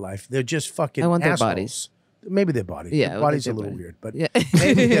don't want their life. They're just fucking I want their assholes. bodies. Maybe their bodies. Yeah, their I bodies are a want little their weird, but Yeah.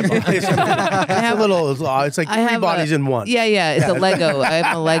 maybe their bodies. It's a little. It's like 3 bodies in one. Yeah. It's a Lego.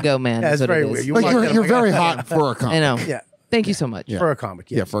 I'm a Lego man. Yeah, it's is what very it is. weird. You Like walk in, you're like, very hot for a comic. I know. Yeah. Thank you so much. Yeah. For a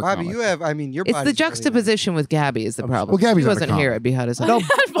comic. Yeah, for a Bobby, comic. you have. I mean, your It's body's the really juxtaposition with Gabby is the problem. Well, Gabby's if not she a wasn't here, comic. I'd be hot as hell.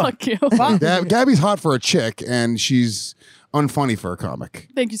 Fuck you. Gabby's hot for a chick, and she's unfunny for a comic.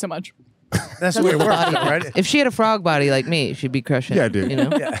 Thank you so much. That's the way it works, though, right? If she had a frog body like me, she'd be crushing. Yeah, dude. You know?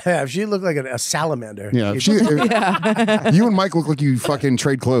 Yeah, if she looked like a salamander. Yeah, you and Mike look like you fucking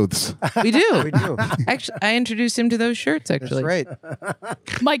trade clothes. We do. We do. Actually, I introduced him to those shirts. Actually, That's right.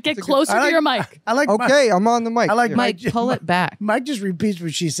 Mike, get closer to your mic. I like. Okay, I'm on the mic. I like Here. Mike, pull it back. Mike just repeats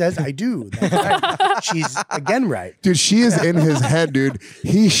what she says. I do. That's right. She's again right. Dude, she is in his head, dude.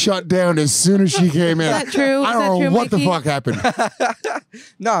 He shut down as soon as she came in. Is that true? I Is that don't know true, what the Mikey? fuck happened.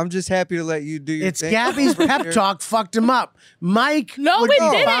 No, I'm just happy to let you do your It's thing. Gabby's pep talk fucked him up. Mike No, would it be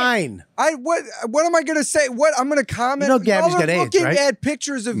didn't. fine. What am I gonna say? What I'm gonna comment? You know Gabby's Y'all are got AIDS, looking right? at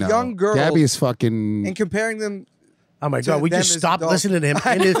pictures of No, young girls Gabby is fucking. and comparing them. Oh my To God, we them just as stopped adults. listening to him.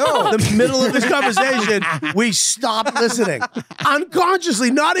 In the middle of this conversation, we stopped listening.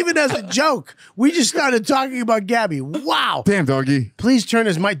 Unconsciously, not even as a joke. We just started talking about Gabby. Wow. Damn, doggy. Please turn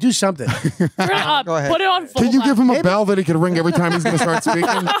his mic. Do something. Turn it up. Go ahead. Put it on full. Can you give him a Maybe- bell that he can ring every time he's going to start speaking?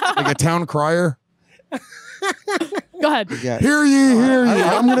 Like a town crier? Go ahead. Yeah. Hear ye, hear ye.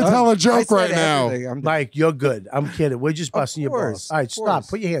 I'm going to tell a I joke said right now. everything. I'm Mike, you're good. I'm kidding. We're just busting your balls. course, All right, of stop. course.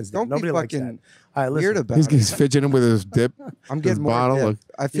 Put your hands down. Don't Nobody be likes that. fucking All right, listen. weird about He's it. fidgeting with his dip. I'm his getting more. bottle. dip. Look.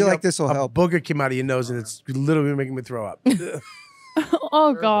 I feel like this will a help. booger came out of your nose and it's literally making me throw up.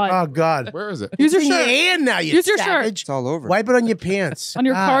 Oh God. Oh God. Where is it? Use your It's in your shirt. hand now, you Use your shirt. savage. It's all over. Wipe it on your pants. On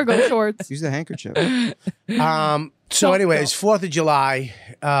your cargo shorts. Use the handkerchief. So Don't anyways, 4th of July.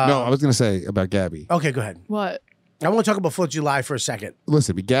 No, I was going to say about Gabby. Okay, go ahead. What? I want to talk about 4th of July for a second.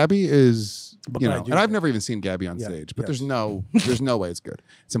 Listen, Gabby is, But you can I know, do and I've that? never even seen Gabby on Yeah, stage, but yes. there's no way it's good.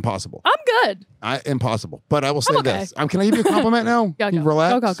 It's impossible. I'm good. Impossible. But I will say okay. this. Can I give you a compliment now? Go, You go.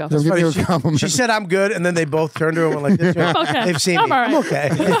 relax. Go, go, go. I'll give you a She- compliment. She said I'm good, and then they both turned to her and went like this. Okay. They've seen I'm me. all right. I'm okay.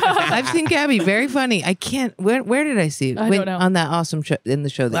 I've seen Gabby. Very funny. I can't. Where did I see it? I don't know. On that awesome show in the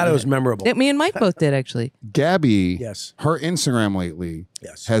show. Glad you it was had. memorable. Me and Mike both did actually. Gabby, Yes. her Instagram lately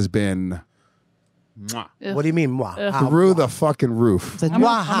Yes. has been mwah, Ugh. What do you mean? Wow. Ugh. How? through the fucking roof. It's like, I'm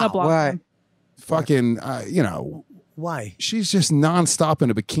Wow. gonna block Why? him. Fucking, you know, Why? she's just nonstop in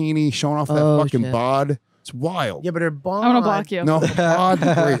a bikini, showing off that Oh, fucking shit. bod. It's wild. Yeah, but her bond. I'm gonna block you. No, her bod,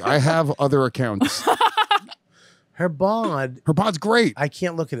 great. I have other accounts. Her bond. Her bod's great. I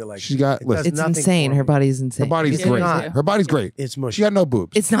can't look at it like She's got- it listen. does it's nothing insane. for Her me. body's insane. Her body's It's great. crazy. Her body's great. It's mushy. She got no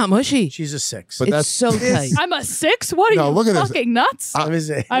boobs. It's not mushy. She's a 6. But It's that's so tight. I'm a 6. What are No, you look at this. fucking nuts? Let me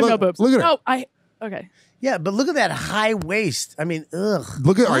say. I have no look- boobs. look at her. Oh, okay. Yeah, but look at that high waist. I mean, ugh.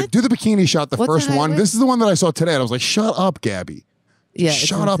 Look at all right. Do the bikini shot. The What's first the one. highlight? This is the one that I saw today. And I was like, "Shut up, Gabby." Yeah, it's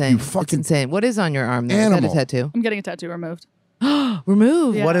Shut up, insane. you It's fucking insane. What is on your arm there? Is that animal. a tattoo? I'm getting a tattoo removed.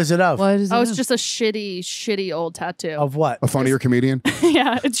 Remove. Yeah. What is it of? What is it? Oh, it's of? just a shitty old tattoo. Of what? A funnier comedian.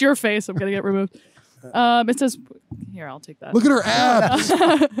 Yeah, it's your face. I'm gonna get removed. It says, here, I'll take that. Look at her abs.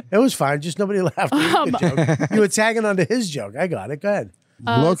 It was fine. Just nobody laughed at your joke. You were tagging onto his joke. I got it. Go ahead.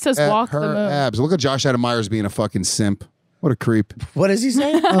 Look it says at walk the her moon. abs. Look at Josh Adam Myers being a fucking simp. What a creep. What is he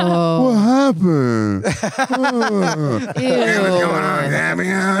saying? Oh, What happened?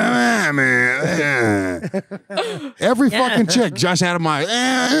 Every fucking chick, Josh Adam Myers.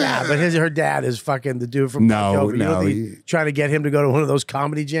 Yeah, but her dad is fucking the dude from No, Joker. You know, no, the- he- trying to get him to go to one of those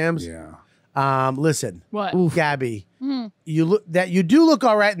comedy jams. Yeah. Listen, What? Gabby, you do look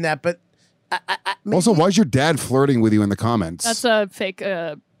all right in that, but Also, why is your dad flirting with you in the comments? That's a fake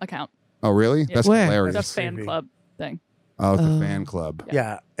account. Oh, really? Yeah. That's Where? hilarious. That's a fan club thing. Oh, it's a fan club.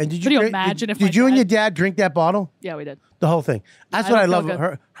 yeah. And did Could you you imagine if my did you and dad- your dad drink that bottle? Yeah, we did. The whole thing. That's I what I don't love. feel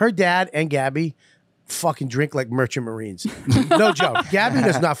good. Her dad and Gabby fucking drink like merchant marines. No joke. Gabby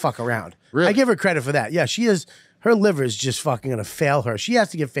does not fuck around. Really? I give her credit for that. Yeah, she is. Her liver is just fucking gonna fail her. She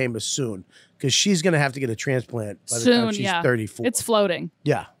has to get famous soon because she's gonna have to get a transplant by the time Soon, she's yeah. 34. It's floating.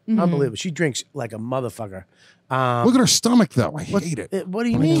 Yeah, unbelievable. She drinks like a motherfucker. Look at her stomach, though. I hate it. What do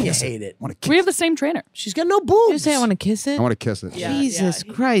you mean you hate it? I want to We kiss have the same trainer. She's got no boobs. You say I want to kiss it? I want to kiss it. Yeah. Jesus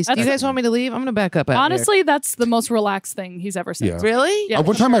Christ. Do you That's- guys want me to leave? I'm going to back up out here. Honestly, that's the most relaxed thing he's ever said. Yeah. Really? Yeah.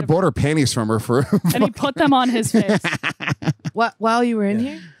 One time I bought her panties from her for. And he put them on his face. What, while you were in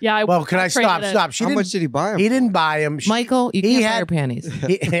here? Yeah. Well, can I traded stop? it. Stop. She How didn't, much did he buy him? He didn't buy him. Michael, you he can't buy had- her panties.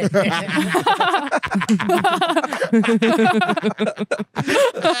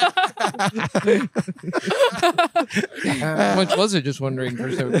 How much was it? Just wondering.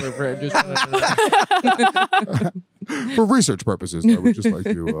 For research purposes, I would just like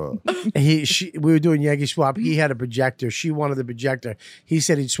to. We were doing Yankee swap. He had a projector. She wanted the projector. He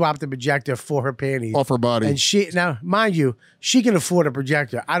said he'd swap the projector for her panties. Off her body. And she now, mind you, she can afford a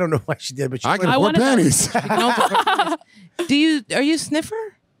projector. I don't know why she did, but she I can I afford wanted panties. Are you a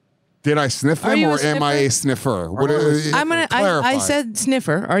sniffer? Did I sniff Are them you a or am I a sniffer? What, I clarify. said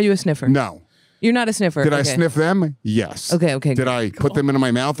sniffer. Are you a sniffer? No. You're not a sniffer. Did I Okay. sniff them? Yes. Okay, Did I put them into my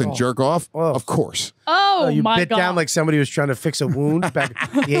mouth and jerk off? Oh. Of course. Oh, you my bit God. down like somebody was trying to fix a wound back in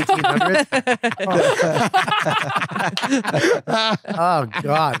the 1800s. Oh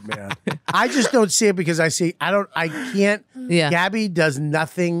God, man! I just don't see it because I can't. Yeah. Gabby does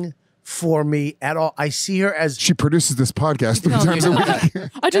nothing for me at all. I see her as She produces this podcast 3 Tell me times a about week.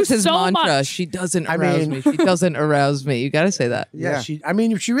 I do That's his so mantra. much. She doesn't I arouse mean- me. She doesn't arouse me. You got to say that. yeah. I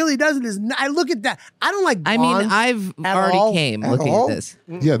mean, if she really doesn't, I look at that. I don't like. I mean, blondes I've at already all. came At looking all? at this.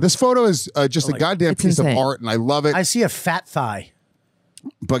 Yeah, this photo is just a goddamn It's piece insane. of art, and I love it. I see a fat thigh.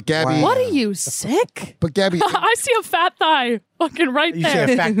 But Gabby, Wow. What are you, sick? But Gabby, I see a fat thigh fucking right You say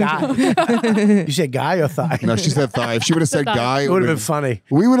there. a fat guy. You say guy or thigh? no, she said thigh. If she would have said Thigh. guy, It would have been funny.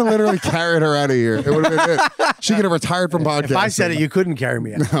 we would have literally carried her out of here. It would have been it. She could have retired from podcasting. If I said it, you couldn't carry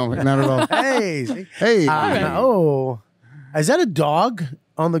me out. No, not at all. Hey, see? Hey, Oh, is that a dog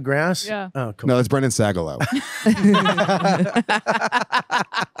on the grass? Yeah. Oh, cool. no, that's Brendan Sagalow.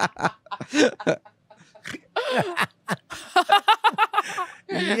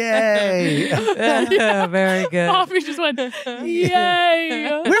 Yay! Very good. Coffee just went, yay.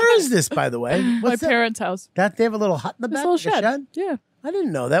 Where is this, by the way? My What's that? parents' house. That they have a little hut in the This back. little like a shed. Yeah. I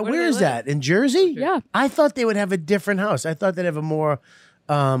didn't know that. Where do Where they is live? that? In Jersey? Yeah. I thought they would have a different house. I thought they'd have a more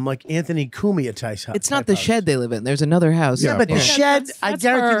like Anthony Cumia type house. It's not the shed they live in. There's another house. Yeah, out but the there. shed, that's- I that's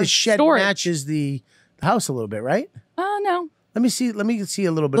guarantee for the shed storage. matches the house a little bit, right? No. Let me see a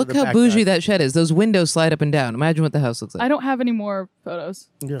little bit Look of the how back bougie yard. that shed is. Those windows slide up and down. Imagine what the house looks like. I don't have any more photos.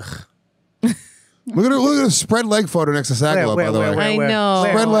 Ugh. Look at a spread leg photo next to Sagalow, Where, by the where, way. where, I where? know.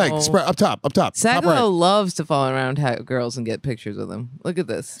 Where? Spread leg, spread up top, top Sagalow right. loves to fall around girls and get pictures of them. Look at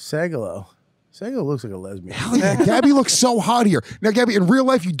this. Sagalow. Sagalow looks like a lesbian. Gabby looks so hot here. Now, Gabby, in real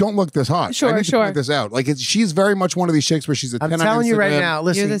life, you don't look this hot. Sure, I need to sure. point this out. Like, she's very much one of these chicks where she's a 10 I'm on telling you right Instagram. now. You're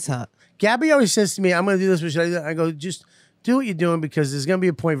Listen, this hot. Gabby always says to me, "I'm going to do this." I go, just do what you're doing because there's going to be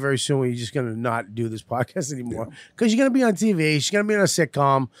a point very soon where you're just going to not do this podcast anymore because you're going to be on TV. She's going to be on a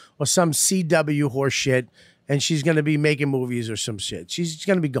sitcom or some CW horse shit, and she's going to be making movies or some shit. She's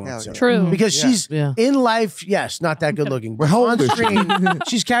going to be gone Yeah, soon. True. Because she's Yeah. in life, yes, not that good looking. Well, how on old is she? screen,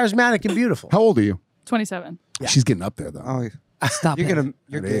 she's charismatic and beautiful. How old are you? 27. She's getting up there, though. Oh, Stop you're it. gonna.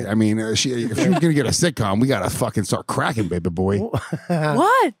 You're good. I mean, if she's going to get a sitcom, we got to fucking start cracking, baby boy.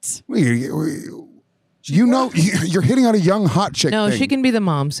 What? You know, you're hitting on a young hot chick No, thing. she can be the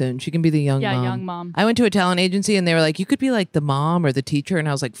mom soon. She can be the young Yeah, mom. young mom. I went to a talent agency and they were like, you could be like the mom or the teacher. And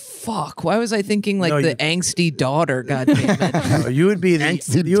I was like, fuck, why was I thinking like No, the you- angsty daughter? God damn it. No, you would be the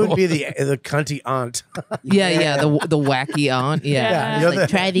Angsty the cunty aunt. Yeah, the wacky aunt. Yeah. Yeah. You're the-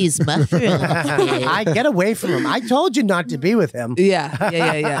 Try these mushrooms. I get away from him. I told you not to be with him.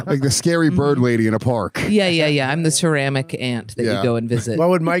 Yeah. like the scary bird lady in a park. Yeah. I'm the ceramic aunt that Yeah. you go and visit. What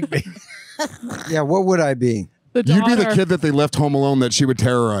would Mike be? Yeah. What would I be? The You'd be the daughter. kid that they left home alone that she would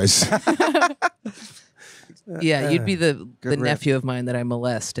terrorize. Yeah, you'd be the Good rip. nephew of mine that I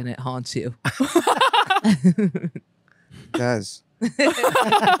molest and it haunts you. Does.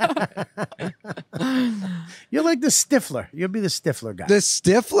 You're like the Stifler. You'll be the Stifler guy. The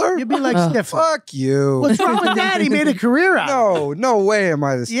Stifler? You'll be like Stifler. Fuck you. What's wrong with that? He made a career out of it. No way am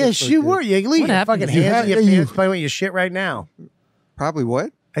I the Stifler. Yes, you kid. were. You leave your happened? fucking You hands in had- your you- pants playing with your shit right now. Probably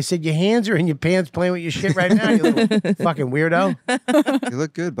what? I said your hands are in your pants playing with your shit right now, you little fucking weirdo. You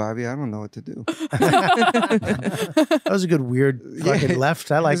look good, Bobby. I don't know what to do. That was a good weird fucking left.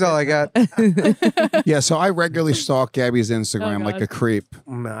 I like That's all I got. Yeah, so I regularly stalk Gabby's Instagram Oh, like God. a creep.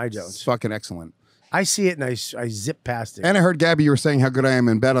 No, I It's don't. fucking excellent. I see it and I zip past it. And I heard, Gabby, you were saying how good I am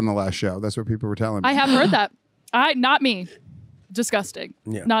in bed on the last show. That's what people were telling me. I have heard that. Not me. Disgusting.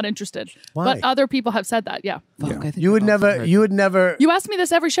 Yeah. Not interested. Why? But other people have said that. Yeah. Fuck, Yeah. I think You would we've all never, heard. you would never, You ask me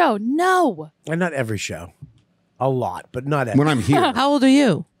this every show. No. and not every show. A lot, but not every. When I'm here, How old are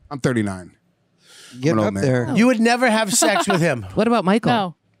you? I'm 39. Get I'm an up old man. there. You would never have sex with him. What about Michael?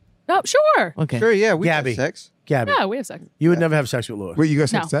 No. No, sure. Okay. Sure, yeah, we Gabby. have sex. Gabby, Yeah, we have sex. you would never have sex with Louis. Wait, you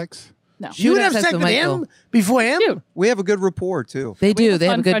guys No. had sex? No. You would have sex with Michael. him before him? Cute. We have a good rapport too. They do. have They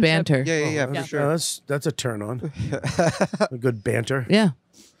have a fun good friendship. banter. Yeah, for Yeah, sure. that's a turn on. A good banter. Yeah.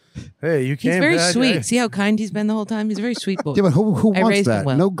 Hey, you He's came. very back, sweet. hey. See how kind he's been the whole time? He's a very sweet boy. Yeah, but who I wants raised him that?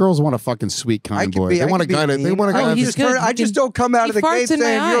 well. No girls want a fucking sweet, I kind could boy. be- They I want a could guy be that they mean. want a Oh, guy that he's just good. I He just can- don't come out of he the farts gate in my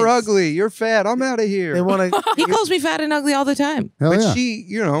saying you're eyes. ugly, you're fat. I'm out of here. They want to. He calls me fat and ugly all the time. Hell but yeah. she,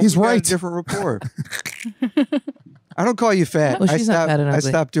 you know, He's we got a right. different rapport. I don't call you fat. Well, she's not fat and I ugly.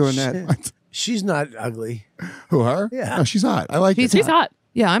 stopped doing that. She's not ugly. Who, her? Yeah. No, she's hot. I like it. She's hot.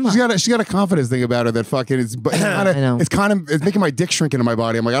 Yeah, I'm hot. She's got a confidence thing about her that fucking it's I know. it's making my dick shrink into my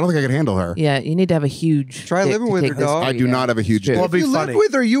body. I'm like, I don't think I can handle her. Yeah, you need to have a huge. Try dick living to with take her, this dog. I free, do yeah. not have a huge True. dick. Well, If be you funny. live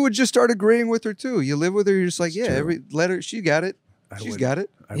with her, you would just start agreeing with her too. You live with her, you're just like, yeah, let her. She got it. She's got it.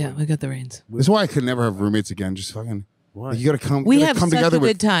 Yeah, we got the reins. This is why I could never have roommates again. Just fucking. Why? You gotta come. We you have gotta come such together a with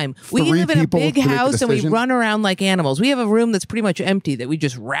good time. We 3 live in a people big to make the house and we decision. run around like animals. We have a room that's pretty much empty that we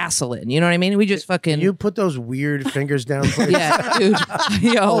just wrestle in. You know what I mean? We just fucking. You put those weird fingers down. Please? yeah, dude.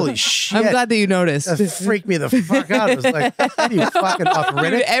 Yo, Holy shit. I'm glad that you noticed. That freaked me the fuck out. I was like, what are you fucking Dude,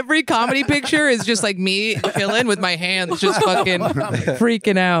 arthritic? every comedy picture is just like me chilling with my hands just fucking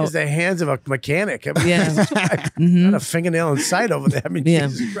freaking out. It's the hands of a mechanic. I mean, Yeah. not a fingernail in sight over there. I mean, Yeah.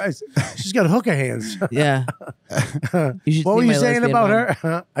 Jesus Christ. She's got hooker hands. Yeah. You should What see were you my saying lesbian about mom.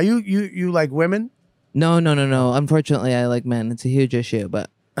 her? Are you like women? No. Unfortunately, I like men. It's a huge issue,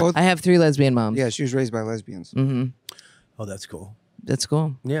 but Both- I have 3 lesbian moms. Yeah, she was raised by lesbians. Mm-hmm. Oh, that's cool. That's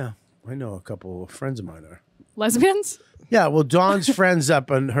cool. Yeah. I know a couple of friends of mine are. Lesbians? Yeah, well, Dawn's friends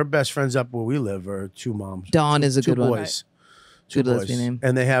up and her best friends up where we live are 2 moms. Dawn is a Two good one. boys. Two Good boys. lesbian name.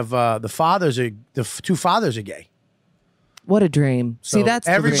 And they have the 2 fathers are gay. What a dream. So See, that's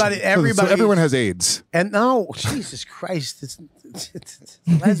the everybody, dream. everybody, So everyone has AIDS. and no, Jesus Christ, it's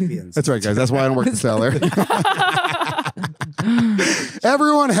lesbians. That's right, guys. That's why I don't work the cellar.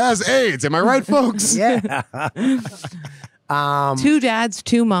 Everyone has AIDS. Am I right, folks? Yeah. 2 dads,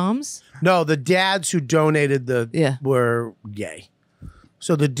 2 moms. No, the dads who donated Yeah. were gay.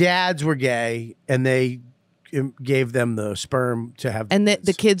 So the dads were gay, and they gave them the sperm to have. And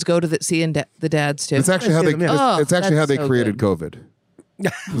the kids go to seeing the dads too. It's actually how they. Oh, It's actually how that's they so created good. COVID.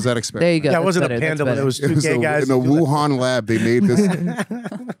 Was that experiment? There you go. Yeah, it That's wasn't better, a that's pandemic. better. It was It 2 was gay guys. in the who do that. Wuhan lab. They made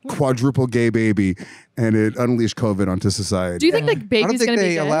this quadruple gay baby, and it unleashed COVID onto society. Do you think like I don't baby's think gonna be they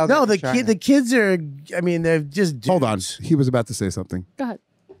gay? allow No, that in China. the kids are. I mean, they're just. Dudes. Hold on. He was about to say something. Go ahead.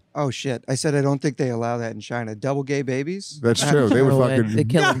 Oh shit! I said I don't think they allow that in China. Double gay babies. That's true. They would No way. fucking. They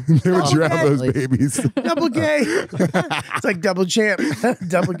kill 'em. They would drown those Like- babies. Double gay. It's like double champ.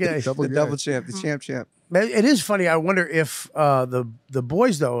 Double gay. Double The gay. double champ, the champ. Man, it is funny. I wonder if the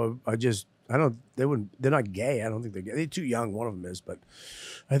boys though are just. I don't. They wouldn't. They're not gay. I don't think they're gay. They're too young. One of them is, but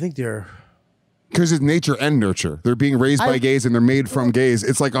I think they're. Because it's nature and nurture. They're being raised by gays and they're made from gays.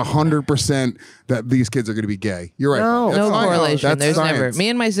 It's like 100% that these kids are going to be gay. You're right. No. That's No science. correlation. That's There's science. never. Me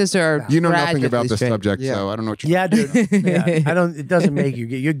and my sister are. You know nothing about tragically this straight. subject, Yeah. so I don't know what you're Yeah, dude. Yeah, I don't. It doesn't make you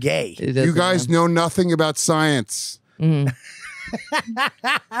gay. You're gay. It You doesn't, guys yeah. know nothing about science.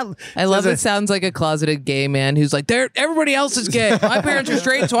 I love it. Sounds like a closeted gay man who's like, everybody else is gay. My parents are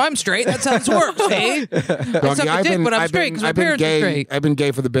straight, so I'm straight. That's how this works. See? I suck a dick, but I'm straight because my parents are gay. straight. I've been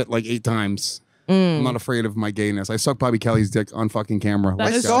gay for the bit like 8 times. I'm not afraid of my gayness. I sucked Bobby Kelly's dick on fucking camera. That I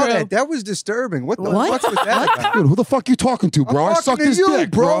Like is that. saw true. that. That was disturbing. What the What? fuck was that about? Dude, who the fuck you talking to, bro? I'm I talking sucked to his you,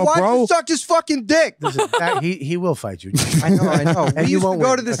 dick, bro. Why bro. you suck his fucking dick? Listen, he will fight you. I know. And We you used to won't go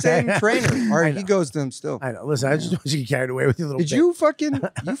win, to the okay? same trainer. Or I he know. goes to them still. I know. Listen, I just don't want you to get carried away with your little. Did dick. you fucking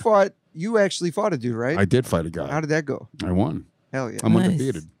you actually fought a dude, right? I did fight a How guy. did that go? I won. Hell yeah. I'm Nice.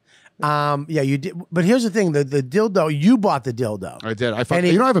 undefeated. Yeah, you did. But here's the thing: the dildo. You bought the dildo. I did. I fucked. And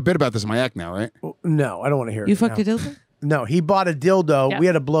he- You know I have a bit about this in my act now, right? No, I don't want to hear it. You fucked now. a dildo? No, he bought a dildo. Yeah. We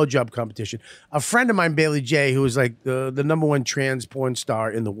had a blowjob competition. A friend of mine, Bailey J, who is like the #1 trans porn star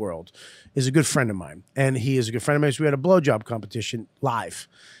in the world, is a good friend of mine. And he is a good friend of mine. So we had a blowjob competition live.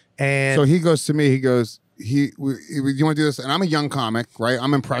 And So he goes to me, he goes, you want to do this? And I'm a young comic, right?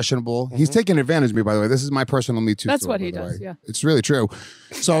 I'm impressionable. He's taking advantage of me, by the way. This is my personal Me Too That's story, what he by the does, way. yeah. It's really true.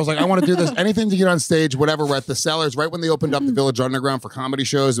 So I was like, I want to do this. Anything to get on stage, whatever. We're at the Cellars, right when they opened up the Village Underground for comedy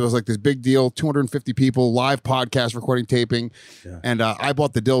shows. It was like this big deal, 250 people, live podcast, recording, taping. And I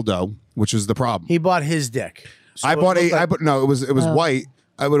bought the dildo, which was the problem. he bought his dick. So I bought it a, looked no, it was white.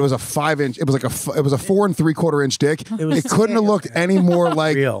 But it was a 5-inch. It was like it was a 4 3/4 inch dick. It couldn't have looked any more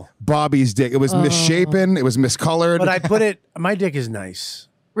like Real. Bobby's dick. It was misshapen. It was miscolored. But I put it. My dick is nice.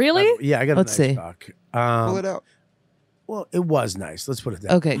 Really? Yeah, I got Let's a nice see. cock. Pull it out. Well, it was nice. Let's put it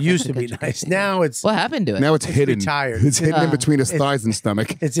that. Okay, way. It used to gotcha, be gotcha, nice. gotcha. Now it's What happened to it? Now it's hidden. retired. It's hidden in between his thighs and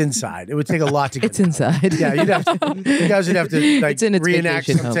stomach. it's inside. It would take a lot to get It's inside. Yeah, you guys would have to like It's in its reenact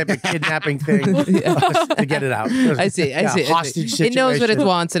vacation some home. type of kidnapping thing to get it out. I see. Yeah, hostage It knows what it situation.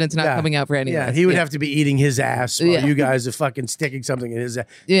 wants, and it's not Yeah. coming out for any Yeah, of us. he would have to be eating his ass while Yeah. you guys are fucking sticking something in his ass.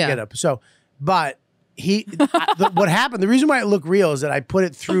 to Yeah. Get up. So, but what happened? The reason why it looked real is that I put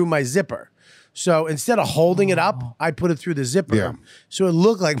it through my zipper. So instead of holding it up, I put it through the zipper. Yeah. So it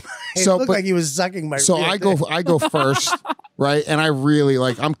looked like But- like he was sucking my. So rear I thing. go first, right? And I really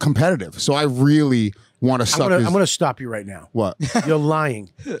I'm competitive, so I really want to suck. I'm gonna stop you right now. What? You're lying.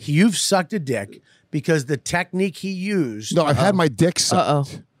 You've sucked a dick because the technique he used. No, I've had my dick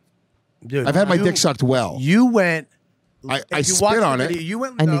sucked. Dude, I've had my you- dick sucked well. You went. I if you spit watch the on it. video, You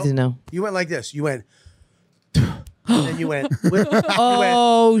went. I need to know. You went like this. You went. And then you went.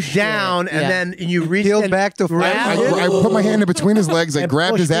 Oh, shit. down, and Yeah. then you reached Peeled and back to grabbed front. it. I put my hand in between his legs. I And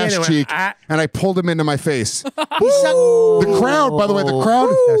grabbed his pushed in ass and went, cheek "Ah." and I pulled him into my face. He sucked. The crowd, by the way, the crowd,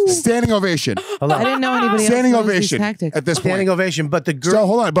 standing ovation, I didn't know anybody standing else knows these ovation tactics. at this Standing point. ovation, but the girl. So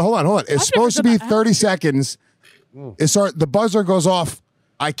hold on. It's supposed to be 30 seconds. The buzzer goes off.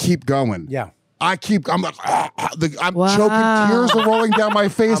 I keep going. Yeah. I'm like, I'm Wow. choking. Tears are rolling down my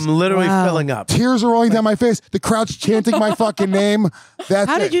face. I'm literally Wow. filling up. Tears are rolling down my face. The crowd's chanting my fucking name. That's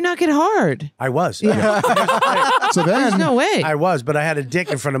How it. did you not get hard? I was. So then, No way. I was, but I had a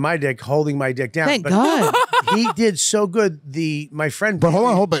dick in front of my dick, holding my dick down. Thank but God. He did so good. My friend. but hold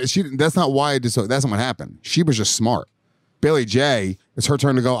on. But that's not why I did so. That's not what happened. She was just smart. Bailey J, it's her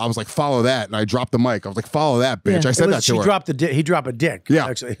turn to go. I was like, follow that. And I dropped the mic. I was like, follow that, bitch. Yeah. I said that to She her. dropped the dick. He dropped a dick. Yeah.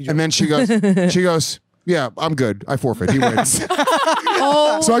 Actually. He And then she goes, yeah, I'm good. I forfeit. He wins.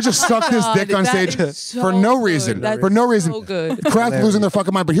 Oh, So I just stuck this God, dick on that stage is so for no good. reason. That's For no reason. so good. The crowd's losing their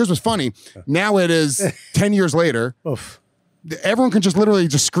fucking mind. But here's what's funny. Now it is 10 years later. Oof. Everyone can just literally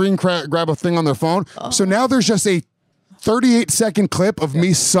just grab a thing on their phone. So now there's just a 38-second clip of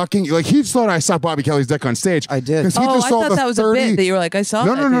me sucking. Like, he thought I sucked Bobby Kelly's dick on stage. I did. 'Cause he Oh, just I saw thought the that was 30 a bit that you were like, I saw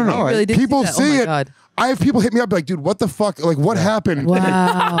No, that. no, no, dude. no. You really did People see, that. see Oh my it. God. I have people hit me up like, dude, what the fuck? Like, what happened?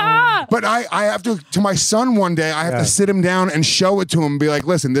 Wow. But I have to my son one day, I have to sit him down and show it to him and be like,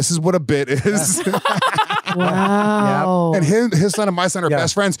 listen, this is what a bit is. Wow. And his son and my son are Yeah.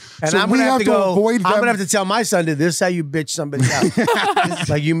 best friends. And so I'm we gonna have to go. avoid I'm them. gonna have to tell my son to this is how you bitch somebody out.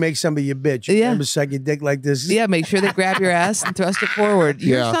 Like you make somebody your bitch. You Yeah. never suck your dick like this. Yeah, make sure they grab your ass and thrust it forward.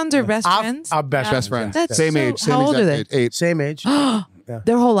 Your Yeah. sons are best friends? Our best, best friends. That's Same so- age. Same how old are exact they? age. 8. Same age.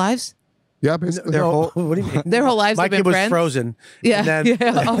 Their whole lives? Yeah, basically. Their whole- What do you mean? Their whole lives My they've been kid was friends? frozen. Yeah, And then,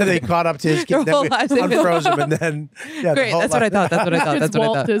 yeah. and then they caught up to his kid. Their Then whole we lives they've been- unfroze him, and then the Great. whole That's what I life- thought. That's what I thought. That's It's what I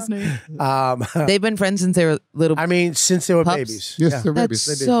Walt thought. Disney. They've been friends since they were little. I mean, since they were Pups? babies. Yes, Yeah. they're That's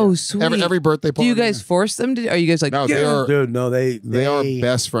babies. so sweet. Every birthday Do party. you guys force them to? Are you guys like, No, they are. Dude, no, they They are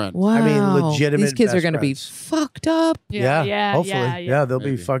best friends. wow. I mean, legitimate These kids are best going to be friends. fucked up. Yeah, hopefully. yeah. They'll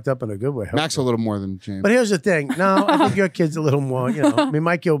be Maybe. fucked up in a good way. Max a little more than James. But here's the thing. No, I think your kid's a little more, I mean,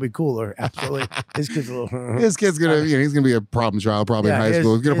 my kid will be cooler. Absolutely. His kid's a little. His kid's gonna, he's gonna be a problem child probably Yeah, in high his-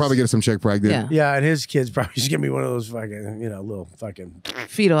 school. He's gonna his- probably get some chick pregnant. Yeah. Yeah, and his kid's probably just gonna be one of those fucking, little fucking.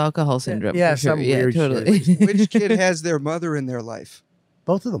 Fetal alcohol syndrome. Yeah, for sure. some Yeah, weird totally. Which kid has their mother in their life?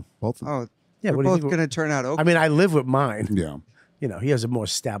 Both of them. Both of them. Oh, Yeah, they're what do you both think? going to turn out okay. I mean, I live with mine. Yeah. He has a more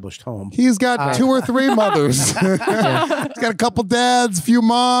established home. He's got 2 or 3 mothers. He's got a couple dads, a few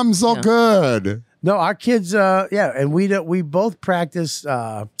moms, all good. No, our kids, and we both practice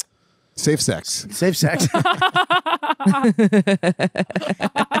Safe sex. safe sex.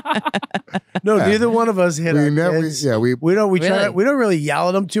 No, neither one of us hit We our never. kids. Yeah, we. We don't. We try. Really? We don't really yell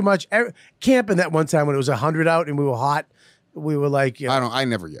at them too much. Camping that one time when it was 100 out and we were hot, we were like, I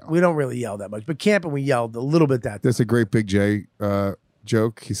never yell. we don't really yell that much. But camping, we yelled a little bit that. That's a great Big J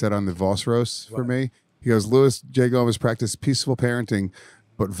joke he said on the Voss roast for me. He goes, Louis J. Gomez practiced peaceful parenting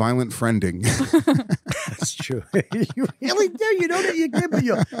but violent friending. That's true. You really do. You know that you can, but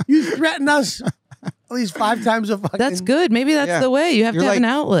you threaten us at least 5 times a fucking. That's good. Maybe that's Yeah. the way. You have You're to have like- an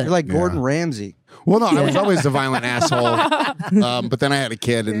outlet. You're like Gordon Ramsay. Well, no, I was always the violent asshole. But then I had a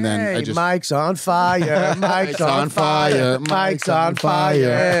kid, and then I Hey, just Mike's on fire. Mike's on fire. Mike's on fire.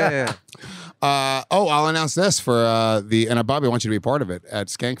 Yeah. I'll announce this for and Bobby, I want you to be part of it at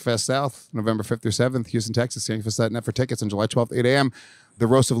Skankfest South, November 5th through 7th, Houston, Texas. Skankfest.net for tickets on July 12th, 8 a.m. The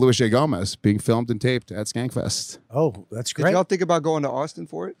roast of Louis J. Gomez being filmed and taped at Skankfest. Oh, that's Did great. y'all think about going to Austin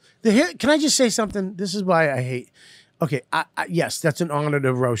for it? Can I just say something? This is why I hate. Okay, yes, that's an honor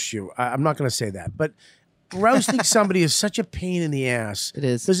to roast you. I'm not going to say that, but roasting somebody is such a pain in the ass. It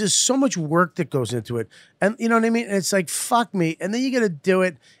is. Because there's so much work that goes into it, and you know what I mean. And it's like fuck me, and then you got to do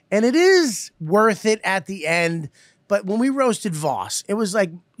it, and it is worth it at the end. But when we roasted Voss, it was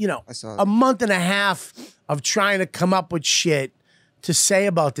like I saw that. a month and a half of trying to come up with shit to say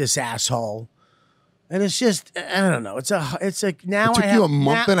about this asshole. And it's just, I don't know. It's like now It took I have you a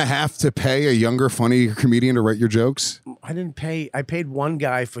month and a half to pay a younger, funny comedian to write your jokes? I didn't pay. I paid one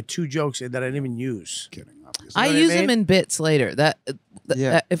guy for 2 jokes that I didn't even use. Kidding, obviously. I know what I use mean? them in bits later.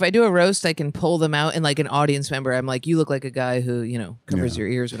 Yeah. If I do a roast, I can pull them out, and like an audience member, I'm like, you look like a guy who covers your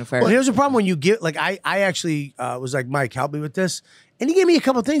ears when a fire. Well, here's the problem when you get like I actually was like, Mike, help me with this, and he gave me a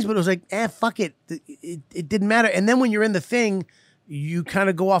couple things, but it was like, fuck it. It didn't matter. And then when you're in the thing, you kind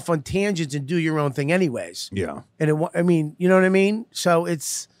of go off on tangents and do your own thing anyways. Yeah. And I mean, you know what I mean? So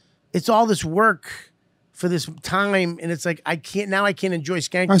it's all this work for this time, and it's like I can't enjoy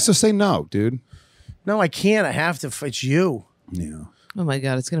Skank. All right, so say no, dude. No, I can't. I have to. It's you. Yeah. Oh my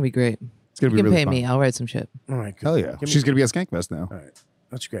god, it's gonna be great. It's going to You be can really pay fun. me. I'll write some shit. All right. Good. Hell yeah. Give me- She's going to be at Skankfest now. All right.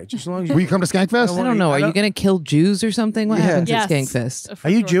 That's great. Just as long as you. Will you come to Skankfest? I don't know. I Are you don't- gonna kill Jews or something? What Yeah. happens Yes. at Skankfest? For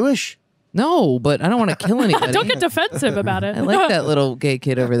Are you sure. Jewish? No, but I don't want to kill anybody. Don't get defensive about it. I like that little gay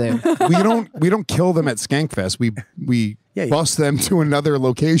kid over there. we don't kill them at Skankfest. We Yeah, bus them to another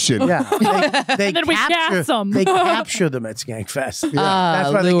location. Yeah. They And then we gas them. They capture them at Skankfest. Ah,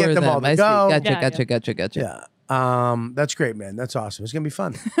 That's why they lure get them all to I see. go. Gotcha. Yeah. That's great, man. That's awesome. It's gonna be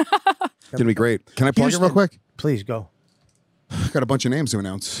fun. It's going to be great. Can I plug it real Houston. quick? Please go. Got a bunch of names to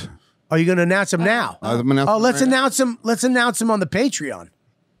announce. Are you gonna announce them now? I'm announcing Let's right now. announce them. Let's announce them on the Patreon.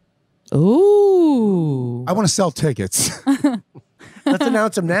 Ooh. I want to sell tickets. Let's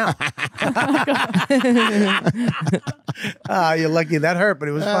announce them now. You're lucky that hurt, but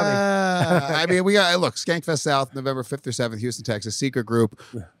it was funny. I mean, we got look Skankfest South, November 5th through 7th, Houston, Texas. Secret group.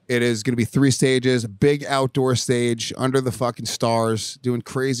 It is going to be 3 stages, big outdoor stage under the fucking stars, doing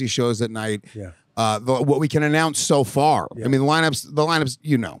crazy shows at night. Yeah. What we can announce so far. I mean, the lineups,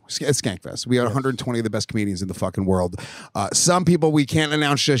 it's Skankfest. We got 120 of the best comedians in the fucking world. Some people we can't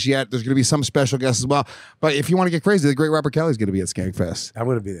announce just yet. There's going to be some special guests as well. But if you want to get crazy, the great Robert Kelly's going to be at Skankfest. I'm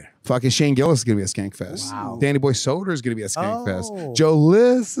gonna be there. Fucking Shane Gillis is going to be at Skankfest. Wow. Danny Boy Soder is going to be at Skankfest. Oh. Joe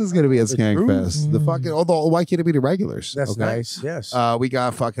Liss is going to be at Skankfest. The fucking all the YKWd regulars. That's okay? nice. Yes. We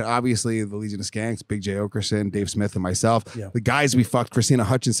got fucking obviously the Legion of Skanks, Big J Okerson, Dave Smith, and myself. Yeah. The guys we fucked: Christina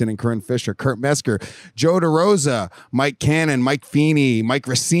Hutchinson and Corinne Fisher, Kurt Mesker, Joe DeRosa, Mike Cannon, Mike Feeney, Mike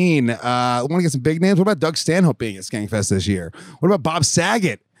Racine. Want to get some big names? What about Doug Stanhope being at Skankfest this year? What about Bob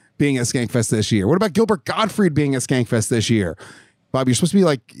Saget being at Skankfest this year? What about Gilbert Gottfried being at Skankfest this year? Bob, you're supposed to be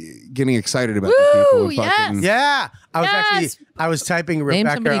like getting excited about these people. And fucking yeah. I was Yes. I was typing Name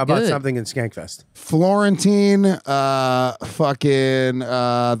Rebecca somebody about good. something in Skankfest. Florentine, the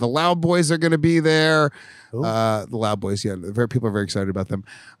Loud Boys are going to be there. The Loud Boys, yeah, people are very excited about them.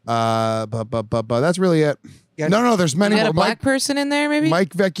 But that's really it. Yeah. No, there's many You got more. a black person in there, maybe? Mike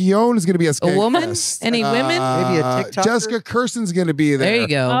Vecchione is going to be at A woman? Skankfest. Any women? Maybe a TikToker? Jessica Kirson's going to be there. There you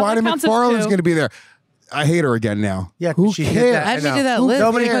go. Oh, Bonnie that counts as McFarlane's 2. going to be there. I hate her again now. Yeah, who she hit cares? that. Add me I to know. that Who list.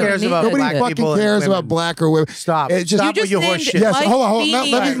 Nobody You don't cares need about that. Nobody black fucking people and cares women. about black or women. Stop. It just- Stop You with just your named horse shit. Yes, Mike hold on.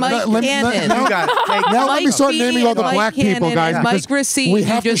 Feeney, Let me- Mike let me- Cannon. now- You got it. Take Now let me Mike start naming all the Feeney, black Mike people, Cannon, guys. and because Mike Racine. we You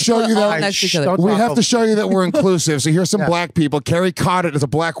have to just show put you all that. next to each other. Don't We talk have to over- show you that we're inclusive. So here's some Yeah. black people. Carrie Coddett is a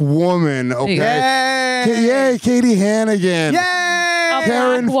black woman. Okay. Yay! Yay, Katie Hannigan. Yay!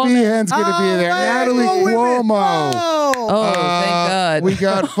 Karen Black woman. Feehan's going to be there. Natalie Cuomo. Oh, thank God. We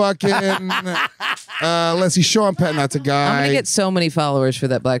got fucking, let's see, Sean Penn, that's a guy. I'm going to get so many followers for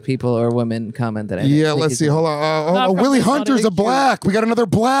that black people or women comment that I Yeah, think let's is- see. Hold on. Not from Willie this Hunter's a audience. black. We got another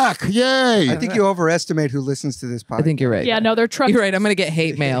black. Yay. I think you overestimate who listens to this podcast. I think you're right. Yeah, no, they're trucking. You're right. I'm going to get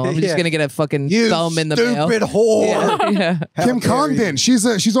hate mail. I'm just Yeah. going to get a fucking You thumb in the mail. stupid whore. Yeah. Kim dare Condon.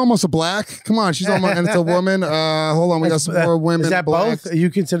 She's almost a black. Come on, she's almost, and it's a woman. Hold on, we got some more women. Is that blacks. both? You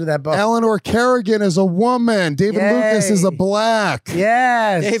consider that both? Eleanor Kerrigan is a woman. David Yay. Lucas is a black.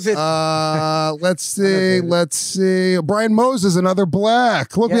 Yes. David. Let's see. Brian Moses, another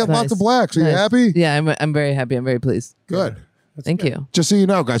black. Look, we have lots of blacks. Are you Nice. happy? Yeah, I'm very happy. I'm very pleased. Good. Thank you. Just so you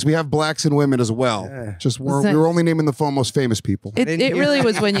know, guys, we have blacks and women as well. Yeah. Just we're only naming the most famous people. It really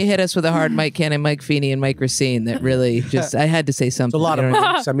was when you hit us with a hard Mike Cannon, Mike Feeney, and Mike Racine that really just I had to say something. It's a lot of you know what I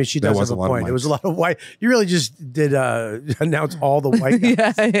mean? whites. I mean, she There does was have a a lot of point. It was a whites. lot of white. You really just did announce all the white guys.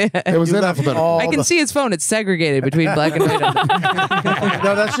 Yeah. It was You in left alphabetical. all I can the- see his phone. It's segregated between black and white.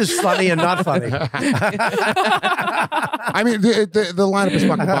 No, that's just funny and not funny. I mean, the lineup is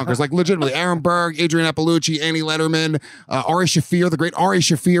fucking bonkers. Like, legitimately, Aaron Berg, Adrian Appalucci, Annie Letterman, Ari Shaffir, the great Ari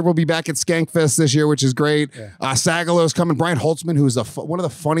Shaffir will be back at Skankfest this year, which is great. Sagalow's coming. Brian Holtzman, who's one of the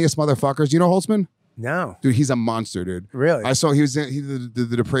funniest motherfuckers. You know Holtzman? No. Dude, he's a monster, dude. Really? I saw he did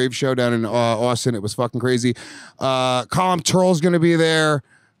the Depraved show down in Austin. It was fucking crazy. Colin Turl's going to be there.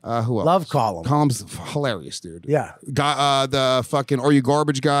 Who else? Love Colin. Colin's hilarious, dude. Yeah. The fucking Are You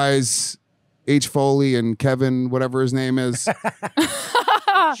Garbage guys, H. Foley and Kevin, whatever his name is.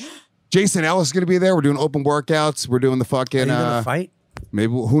 Jason Ellis is going to be there. We're doing open workouts. We're doing the Are fucking. you gonna fight?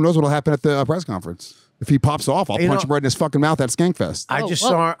 Maybe who knows what'll happen at the press conference. If he pops off, I'll You punch know- him right in his fucking mouth at Skankfest. I just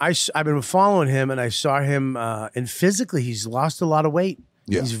saw. I've been following him, and I saw him. And physically, he's lost a lot of weight.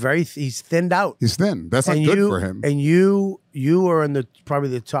 Yeah. He's thinned out. He's thin. That's not And good you, for him. And you are in probably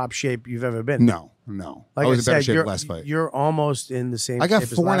the top shape you've ever been. No. Like I was in better said, shape you're, last fight. You're almost in the same. I got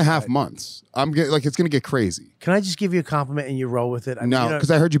shape as 4.5 last fight. months. It's gonna get crazy. Can I just give you a compliment and you roll with it? I mean, No, you know- because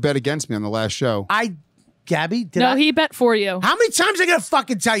I heard you bet against me on the last show. Gabby, did No, I? he bet for you. How many times I gotta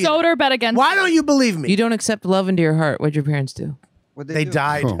fucking tell you? Soder bet against Why don't you believe me? You don't accept love into your heart. What'd your parents do? What'd They do?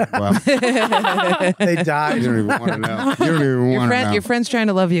 died. Oh, wow. They You died. don't even want to know. You don't even want to know. Your friend's trying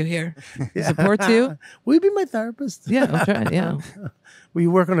to love you here. He supports you. Will you be my therapist? Yeah, I'm trying. Yeah. Will you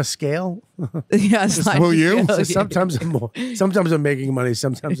work on a scale? Yeah. sliding Will you? scale, yeah. Sometimes I'm more. Sometimes I'm making money.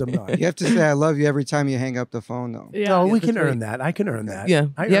 Sometimes I'm not. You have to say I love you every time you hang up the phone, though. Yeah. No, we Yeah, can that's earn that. I can earn that. Yeah.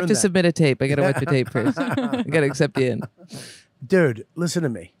 I You have earn to that. submit a tape. I got to watch the tape first. I got to accept you in. Dude, listen to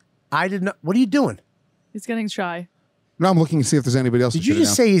me. I did not. What are you doing? He's getting shy. No, I'm looking to see if there's anybody else. Did who you should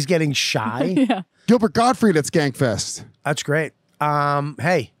just announce. say he's getting shy? Yeah. Gilbert Gottfried at Skankfest? That's great.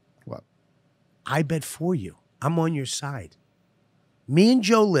 Hey, What? I bet for you. I'm on your side. Me and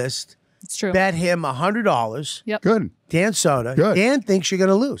Joe List It's true. bet him $100. Good. Dan Soda. Good. Dan thinks you're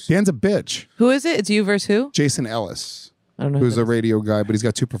gonna lose. Dan's a bitch. Who is it? It's you versus who? Jason Ellis, I don't know. who's who a that is. radio guy, but he's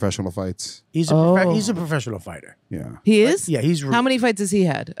got 2 professional fights. He's Oh. he's a professional fighter. Yeah. He is? Yeah, he's How many fights has he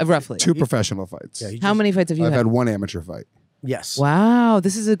had? Roughly. 2 professional fights. Yeah, he How just- many fights have you I've had? had 1 amateur fight. Yes. Wow,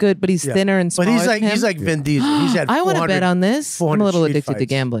 this is a good, but he's Yeah. thinner and But smaller. he's like than him? he's like Vin Diesel. He's had. I want to 400 bet on this. I'm a 400 little street addicted to fights.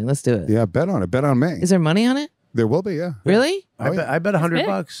 gambling. Let's do it. Yeah, bet on it. Bet on me. Is there money on it? There will be, yeah. Really? Oh, yeah. I bet $100 big.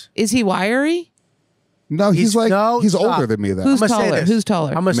 bucks. Is he wiry? No, he's He's- no, he's stop. older than me, though. Who's I'm gonna say taller? this. Who's taller?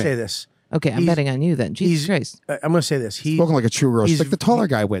 I'm gonna Me. say this. Okay, I'm he's- betting on you then. Jesus Christ. I'm gonna say this. Spoken like a true girl. She's he's- like, the taller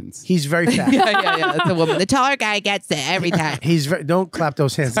guy wins. He's very fat. yeah. That's a woman. The taller guy gets it every time. He's very, don't clap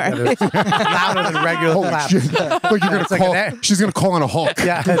those hands together. It's louder than regular Holy claps. shit. Like you're gonna It's like call, an- she's going to call in a Hulk.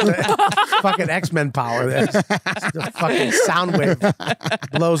 Yeah, it's fucking X-Men power. There's the fucking sound wave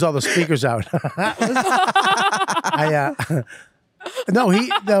blows all the speakers out. No,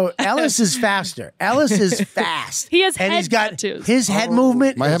 Ellis is faster. Ellis is fast. He has and head he's got tattoos. his head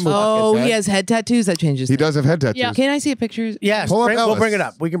movement. My head is movement. Oh, fucking- he has head tattoos. That changes. He things. does have head tattoos. Yeah. Can I see a picture? Yes, Pull up we'll Ellis. bring it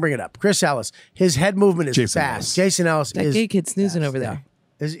up. We can bring it up. Chris Ellis. His head movement is Jason fast. Ellis. Jason Ellis That is. gay kid snoozing over yeah.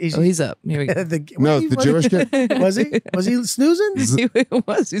 there. Is Oh, he's up. Here we go. No, was he- the was Jewish he- kid. Was he? Was he snoozing? he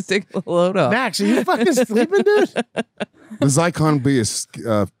was. He's taking the load off. Max, are you fucking sleeping, dude? The Zycon B is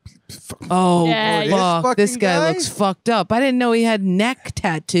Oh, Yeah, fuck. this This fucking guy guy? looks fucked up. I didn't know he had neck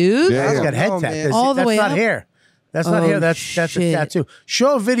tattoos. Yeah, He's yeah. got head Oh, tattoos. man. All the That's way not up? hair. That's not Oh, hair. That's a shit. tattoo.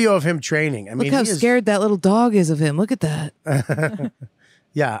 Show a video of him training. I Look mean, how he is- scared that little dog is of him. Look at that.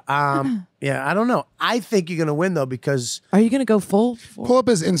 Yeah. Yeah. I don't know. I think you're gonna win though because Are you going to go full? Pull up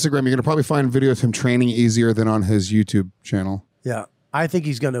his Instagram. You're going to probably find videos of him training easier than on his YouTube channel. yeah, I think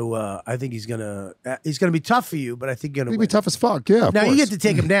he's gonna. I think he's gonna. He's gonna be tough for you, but I think you're gonna He'd win. be tough as fuck. Yeah. Of Now you course. get to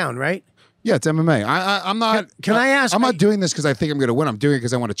take him down, right? Yeah, it's MMA. I'm not. Can I ask- I'm not doing this because I think I'm going to win. I'm doing it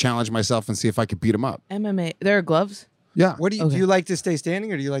because I want to challenge myself and see if I could beat him up. MMA. There are gloves. Yeah. What do you Okay. do? You like to stay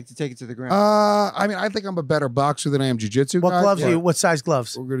standing, or do you like to take it to the ground? I mean, I think I'm a better boxer than I am jiu-jitsu. What guy, gloves but are you? What size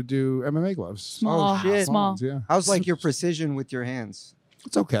gloves? We're going to do MMA gloves. Small. shit. Small. Yeah. How's like your precision with your hands?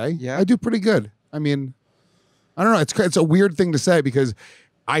 It's okay. Yeah? I do pretty good. I mean, I don't know. It's a weird thing to say because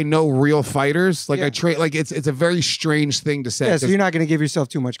I know real fighters. Like Yeah. I train. Like it's a very strange thing to say. Yeah, so 'cause you're not going to give yourself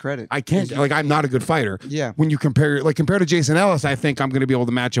too much credit. I can't. Like I'm not a good fighter. Yeah. When you compared to Jason Ellis, I think I'm going to be able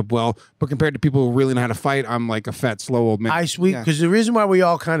to match up well. But compared to people who really know how to fight, I'm like a fat, slow old man. Because the reason why we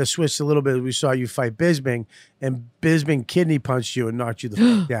all kind of switched a little bit is we saw you fight Bisping, and Bisping kidney punched you and knocked you the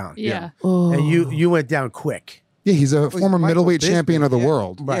fuck down. Yeah. Oh. And you went down quick. Yeah, he's a he's former Michael middleweight Bisping, champion of the yeah.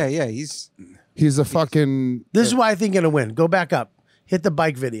 world. Right. Yeah, He's a fucking. This is why I think you're gonna win. Go back up. Hit the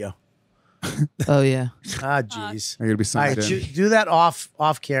bike video. Oh yeah. Ah, jeez. I gotta be All right, signed in. do that off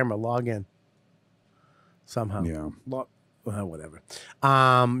camera. Log in somehow. Yeah. Whatever.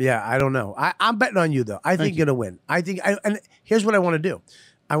 Yeah, I don't know. I'm betting on you though. I think you're gonna win. And here's what I want to do.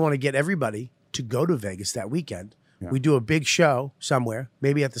 I want to get everybody to go to Vegas that weekend. Yeah. We do a big show somewhere,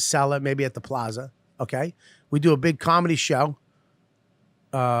 maybe at the Cellar, maybe at the Plaza. Okay. We do a big comedy show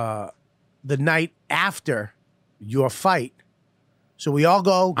the night after your fight. So we all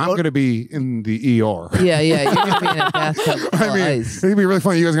go. I'm going to be in the ER. Yeah, you're gonna be in a bathtub. I mean, Ice. it'd be really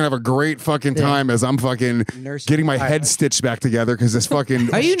funny. You guys are going to have a great fucking time as I'm fucking Nursing. getting my head stitched back together because this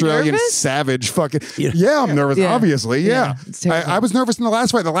fucking Are you Australian nervous? savage fucking. Yeah, I'm nervous, Yeah. obviously. Yeah. it's terrifying. I was nervous in the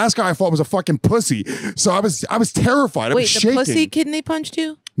last fight. The last guy I fought was a fucking pussy. So I was terrified. I was Wait, the shaking. pussy kidney punched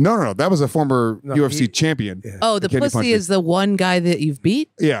you? No. That was a former UFC champion. Oh, the kidney punched pussy me. is the one guy that you've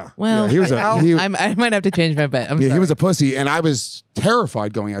beat? Yeah. Well, yeah, he was I might have to change my bet. I'm he sorry. was a pussy, and I was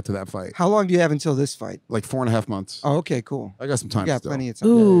terrified going out to that fight. How long do you have until this fight? Like 4.5 months. Oh, okay, cool. I got some time You got still. plenty of time.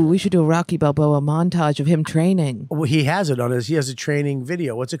 Ooh, we should do a Rocky Balboa montage of him training. Well, he has it on his. He has a training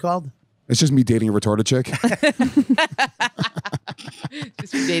video. What's it called? It's just me dating a retarded chick.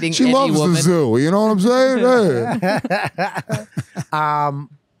 Just dating She any loves woman. the zoo. You know what I'm saying? Hey.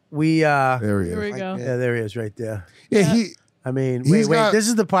 There he Here is. we go. Yeah, there he is, right there. Yeah, he. I mean, He's wait. got- This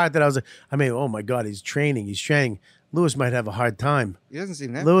is the part that I was like, oh my God, he's training. He's training. Lewis might have a hard time. He doesn't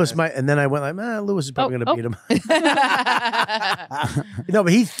seem that Lewis bad. might, and then I went like, Lewis is probably Oh, going to beat him. No,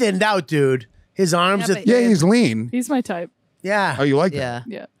 but he thinned out, dude. His arms Yeah, are but- Yeah, he's lean. He's my type. yeah. Oh, you like that?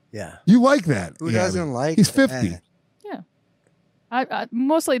 Yeah. Yeah. Yeah. You like that? Who Yeah, doesn't like He's 50. that? I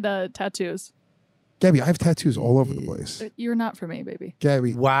mostly the tattoos. Gabby, I have tattoos all over the place. You're not for me, baby.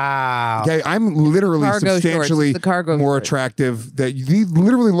 Gabby, Wow. Gabby, I'm literally Cargo shorts. substantially The cargo more shorts. attractive. That you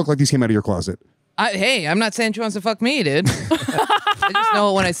literally look like these came out of your closet. Hey, I'm not saying she wants to fuck me, dude. I just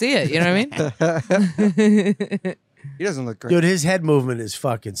know it when I see it. You know what I mean? He doesn't look great. Dude, his head movement is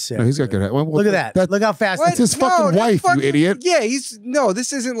fucking sick. No, he's got good head. Well, Look at that. Look how fast. That's his fucking that's wife, you idiot. Yeah,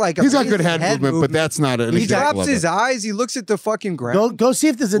 this isn't like a He's got good basic head movement, but that's not an He example drops of his it. eyes. He looks at the fucking ground. Go see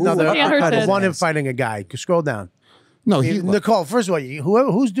if there's another Ooh, yeah, her uppercut of head. one him fighting a guy. Scroll down. No, he. Nicole, first of all,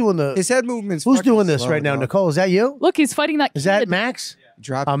 who's doing the His head movement's who's fucking doing this slow, right now? dog. Nicole, is that you? Look, he's fighting that Is that kid. Max?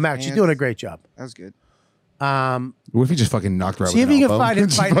 Drop Oh, his Max, you're hands. doing a great job. That was good. Um, What if he just fucking knocked her out? See with if an you can elbow? find him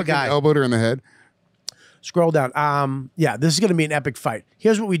Just fighting a fucking guy. Elbowed her in the head. Scroll down. Yeah, this is going to be an epic fight.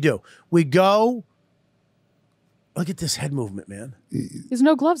 Here's what we do. We go. Look at this head movement, man. There's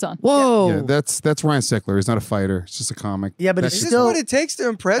no gloves on. Whoa. Yeah, that's Ryan Sickler. He's not a fighter. He's just a comic. Yeah, but That's it's Is this still. what it takes to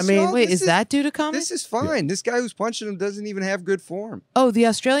impress I mean, y'all? Wait, This is that due to comic? This is fine. This guy who's punching him doesn't even have good form. Oh, the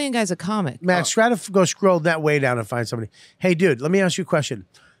Australian guy's a comic. Max, try to go scroll that way down and find somebody. Hey, dude, let me ask you a question.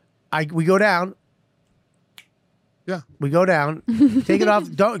 We go down. Yeah. We go down. Take it off.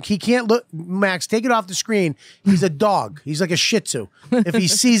 He can't look. Max, take it off the screen. He's a dog. He's like a Shih Tzu. If he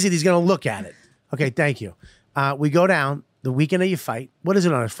sees it, he's going to look at it. Okay, thank you. We go down the weekend of your fight. What is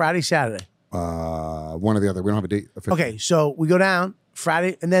it on? A Friday, Saturday? One or the other. We don't have a date. officially. Okay, so we go down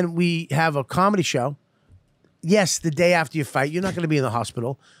Friday, and then we have a comedy show. Yes, the day after your fight, you're not going to be in the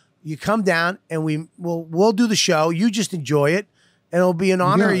hospital. You come down, and we'll do the show. You just enjoy it, and it'll be an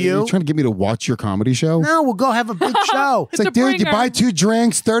honor of you. You're trying to get me to watch your comedy show? No, we'll go have a big show. It's like, a dude, you bringer. buy 2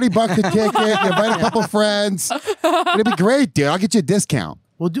 drinks, $30 a ticket, you invite a couple friends. It'll be great, dude. I'll get you a discount.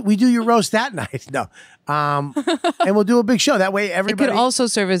 We do your roast that night. No, and we'll do a big show. That way, It everybody. could also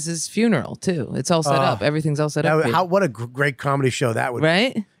serve as his funeral too. It's all set up. Everything's all set up. for you. What a great comedy show that would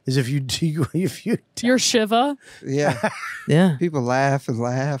Right? be. Is if you You're Shiva. Yeah. Yeah. People laugh and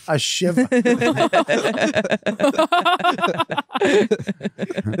laugh. a shiver.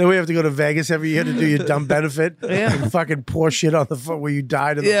 Then we have to go to Vegas every year to do your dumb benefit. Yeah. And fucking pour shit on the foot where you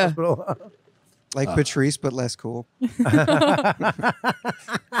died in the Yeah. hospital. Like Patrice, but less cool.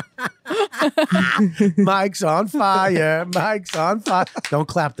 Mike's on fire. Mike's on fire. Don't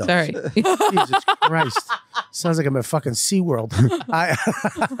clap though. Sorry. Jesus Christ. Sounds like I'm at fucking SeaWorld.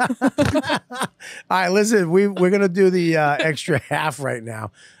 All right, listen, we're going to do the extra half right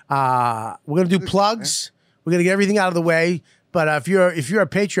now. We're going to do plugs. We're going to get everything out of the way. But if you're a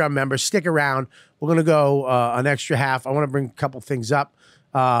Patreon member, stick around. We're going to go an extra half. I want to bring a couple things up.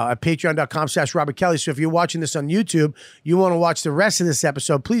 at patreon.com/Robert Kelly. So if you're watching this on YouTube, you want to watch the rest of this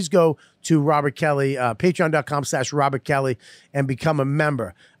episode, please go to Robert Kelly, patreon.com/Robert Kelly, and become a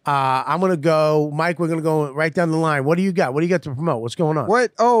member. I'm going to go, Mike, we're going to go right down the line. What do you got? What do you got to promote? What's going on?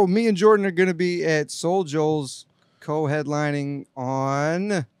 What? Oh, me and Jordan are going to be at Soul Joel's co-headlining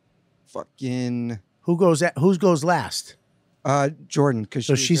on fucking... Who goes last? Jordan, because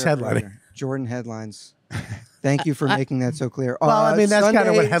So she's headlining. Jordan headlines. Thank you for making that so clear. Well, I mean, that's kind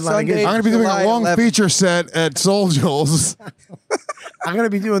of what headlining is. I'm going to be doing July a long 11th. feature set at Soul Joel's. I'm going to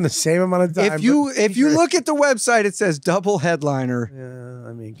be doing the same amount of time. If you look at the website, it says double headliner. Yeah,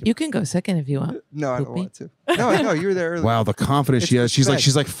 I mean, You can go second if you want. No, I don't Poopy. want to. No, you were there earlier. Wow, the confidence she has. She's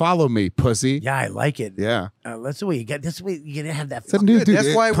like, follow me, pussy. yeah, I like it. Yeah. That's the way you get. That's the way you gotta have that. Said, fun. dude,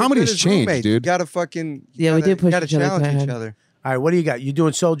 That's why comedy has changed, roommates. dude. You gotta fucking Yeah, we did push gotta each other challenge quite each hard. other. All right, what do you got? You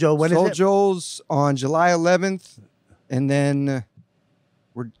doing Soul Joel? When Soul is it? Joel's on July 11th, and then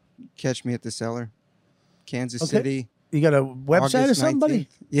we're catch me at the Cellar, Kansas Okay. City. You got a website or August something, buddy? 19th.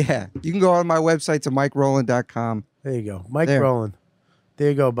 Yeah, you can go on my website to MikeRowland.com. There you go, Mike There. Rowland. There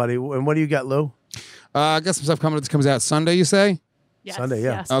you go, buddy. And what do you got, Lou? I got some stuff coming that comes out Sunday, you say? Yes, Sunday,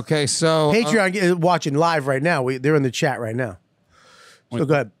 yeah. yes. Okay, so Patreon is watching live right now. They're in the chat right now. So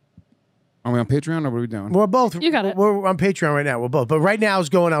go ahead. are we on Patreon or what are we doing? We're both. You got it. We're on Patreon right now. We're both. But right now is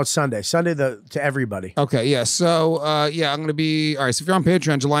going out Sunday. Sunday to everybody. Okay, yeah. So, I'm going to be... All right, so if you're on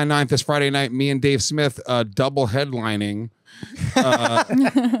Patreon, July 9th, this Friday night, me and Dave Smith double headlining.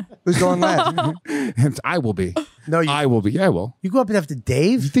 Who's going last? And I will be. No, I will be. Yeah, I will. you go up after You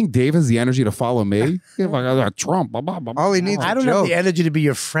Dave. think Dave has the energy to follow me? Yeah, like Trump. Blah, blah, blah, blah. All he needs is I a don't have joke. the energy to be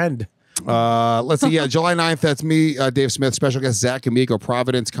your friend. Let's see. Yeah, July 9th, that's me, Dave Smith, special guest Zach Amico,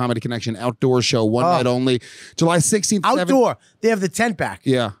 Providence Comedy Connection outdoor show, one night only. July 16th, 17th. Outdoor. They have the tent back.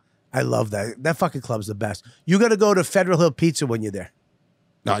 Yeah. I love that. That fucking club's the best. You got to go to Federal Hill Pizza when you're there.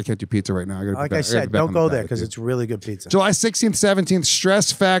 No, I can't do pizza right now. I gotta be Like back- I gotta said, be back don't on the go there diet, because dude. it's really good pizza. July 16th, 17th,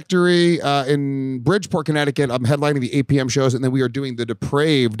 Stress Factory in Bridgeport, Connecticut. I'm headlining the 8 p.m. shows, and then we are doing the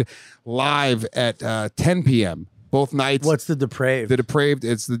Depraved live at 10 p.m. both nights. What's the Depraved? The Depraved?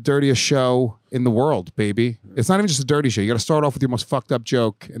 It's the dirtiest show in the world, baby. It's not even just a dirty show. You got to start off with your most fucked up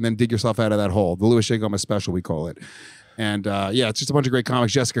joke and then dig yourself out of that hole. The Louis J. Gomez special, we call it. And it's just a bunch of great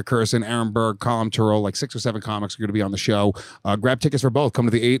comics. Jessica Curson, Aaron Berg, Colin Turrell, like 6 or 7 comics are going to be on the show. Grab tickets for both. Come to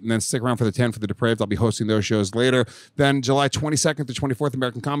the 8 and then stick around for the 10 for the Depraved. I'll be hosting those shows later. Then July 22nd to 24th,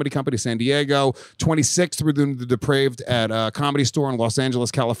 American Comedy Company, San Diego. 26th, we're doing the Depraved at Comedy Store in Los Angeles,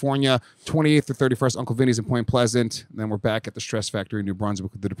 California. 28th to 31st, Uncle Vinny's in Point Pleasant. And then we're back at the Stress Factory in New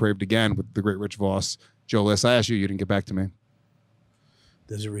Brunswick with the Depraved again with the great Rich Voss. Joe Liss, I asked you, you didn't get back to me.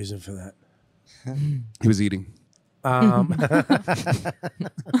 There's a reason for that. He was eating.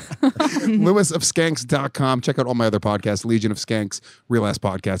 LewisofSkanks.com. Check out all my other podcasts, Legion of Skanks, Real Ass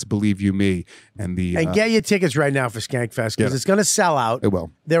Podcasts, Believe You Me, and the And get your tickets right now for Skankfest because Yeah. it's going to sell out. it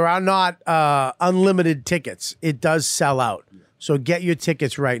will. There are not unlimited tickets. It does sell out. So get your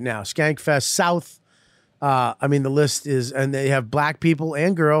tickets right now. Skankfest South. The list is, and they have black people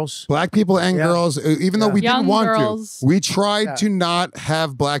and girls. Black people and Yeah. girls, even though we Young didn't want girls. to. We tried Yeah. to not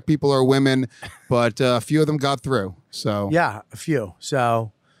have black people or women, but a few of them got through. So Yeah, a few.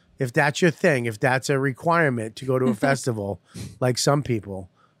 So if that's your thing, if that's a requirement to go to a festival, like some people,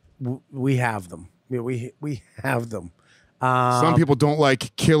 we have them. We have them. some people don't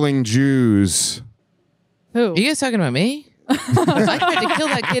like killing Jews. Who? Are you guys talking about me? I tried to kill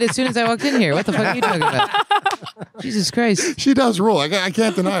that kid as soon as I walked in here. What the fuck are you talking about? Jesus Christ. She does rule. I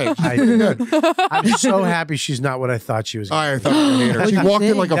can't deny it. I do. I'm so happy she's not what I thought she was. I thought I hate her. She walked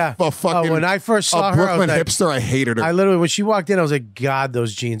in like Yeah. a fucking when I first saw a her, I was Brooklyn like, hipster. I hated her. I literally, when she walked in, I was like, God,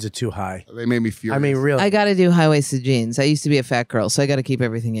 those jeans are too high. They made me furious. I mean, really. I got to do high-waisted jeans. I used to be a fat girl, so I got to keep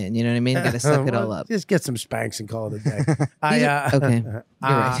everything in. You know what I mean? Got to suck it all Well, up. Just get some Spanx and call it a day. Okay. You're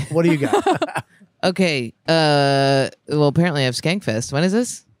right. What do you got? Okay. Well, apparently I have Skankfest. When is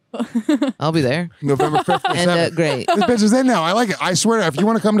this? I'll be there. November 5th or And 7th. great. This bitch is in now. I like it. I swear, if you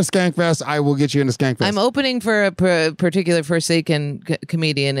want to come to Skankfest, I will get you into Skankfest. I'm opening for a particular Forsaken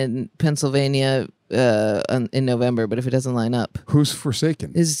comedian in Pennsylvania in November, but if it doesn't line up, Who's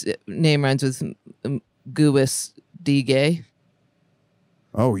Forsaken? his name rhymes with Goobus D. Gay.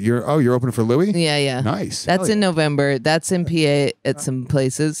 Oh, you're opening for Louis? Yeah, yeah. Nice. That's Hell in November. That's in PA at some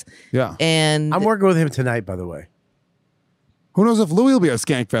places. yeah. And I'm working with him tonight, by the way. Who knows if Louis will be at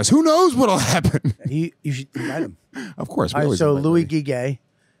Skankfest? Who knows what'll happen? You should invite him. Of course. we All right, always so invite Louis Guiguet.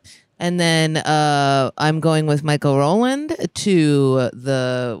 And then I'm going with Michael Rowland to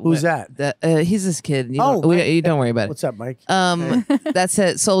the. Who's that? He's this kid. You Oh, you don't worry about it. What's up, Mike? That's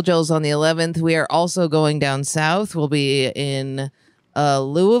at Soul Joel's on the 11th. We are also going down south. We'll be in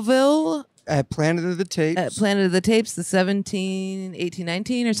Louisville. At Planet of the Tapes. At Planet of the Tapes, the 18,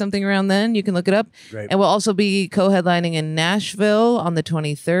 19, or something around then. You can look it up. Great. And we'll also be co-headlining in Nashville on the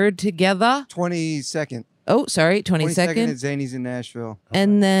 23rd together. 22nd. Oh, sorry, 22nd 22nd. at Zany's in Nashville.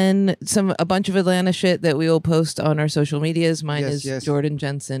 And then a bunch of Atlanta shit that we will post on our social medias. Mine Yes, is yes. Jordan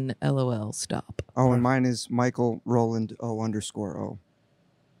Jensen, LOL, stop. Oh, and mine is Michael Rowland O_O.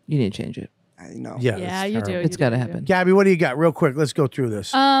 You need to change it. I know. Yeah, Yeah, that's you do. terrible. It's got to happen. Gabby, what do you got? Real quick, let's go through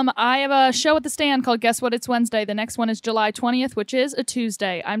this. I have a show at the Stand called Guess What? It's Wednesday. The next one is July 20th, which is a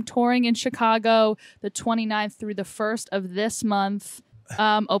Tuesday. I'm touring in Chicago the 29th through the 1st of this month,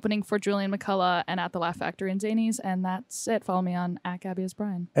 opening for Julian McCullough and at the Laugh Factory in Zanies. And that's it. Follow me on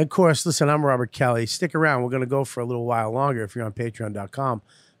 @GabbyIsBrian. And of course, listen, I'm Robert Kelly. Stick around. We're going to go for a little while longer if you're on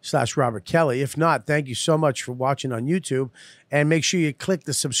patreon.com/Robert Kelly. If not, thank you so much for watching on YouTube. And make sure you click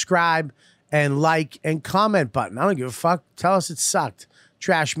the subscribe and like and comment button. I don't give a fuck. Tell us it sucked.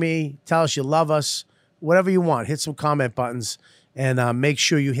 Trash me. Tell us you love us. Whatever you want. Hit some comment buttons and make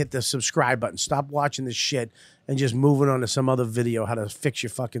sure you hit the subscribe button. Stop watching this shit and just moving on to some other video how to fix your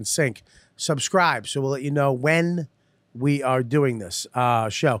fucking sink. Subscribe so we'll let you know when we are doing this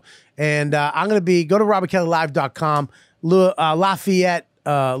show. And I'm going to go to robertkellylive.com. Lafayette,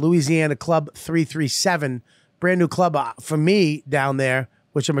 Louisiana, Club 337. Brand new club for me down there,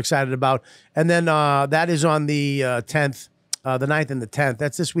 which I'm excited about. And then that is on the 10th, the 9th and the 10th.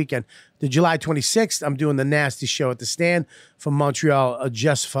 That's this weekend. The July 26th, I'm doing the Nasty Show at the Stand from Montreal,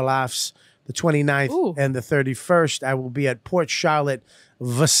 Just for Laughs. The 29th and the 31st, I will be at Port Charlotte,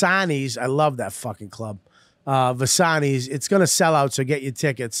 Vasani's. I love that fucking club. Vasani's. It's going to sell out, so get your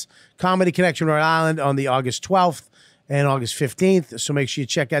tickets. Comedy Connection, Rhode Island on the August 12th and August 15th. So make sure you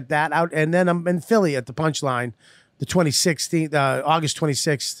check that out. And then I'm in Philly at the Punchline, the 26th, August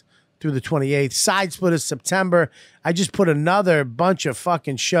 26th through the 28th. Side Splitters, September. I just put another bunch of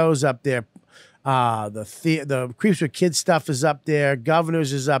fucking shows up there. The Creeps with Kids stuff is up there.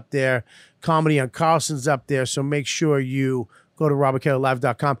 Governors is up there. Comedy on Carlson's up there. So make sure you go to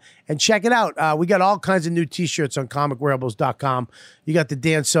robertkellylive.com and check it out. We got all kinds of new t-shirts on comicwearables.com. You got the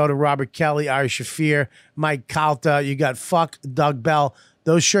Dan Soda, Robert Kelly, Ari Shafir, Mike Calta. You got Fuck Doug Bell.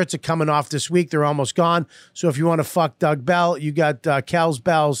 Those shirts are coming off this week. They're almost gone. So if you want to fuck Doug Bell, you got Kel's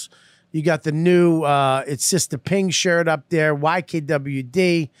Bells. You got the new It's Sister Ping shirt up there.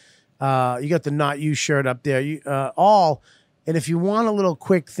 YKWD. You got the Not You shirt up there. All. And if you want a little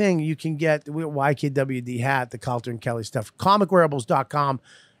quick thing, you can get the YKWD hat, the Calter and Kelly stuff. Comicwearables.com.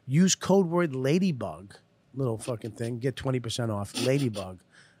 Use code word Ladybug. Little fucking thing. Get 20% off. Ladybug.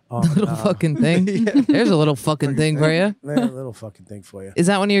 Little fucking thing. There's a little fucking thing for you. A little fucking thing for you. Is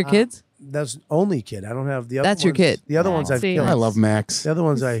that one of your kids? That's only kid. I don't have the other That's your ones. kid. The other ones I've See. killed. I love Max. The other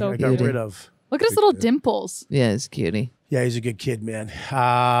ones I So got cute. rid of. Look at his little dimples. Yeah, it's cutie. Yeah, he's a good kid, man.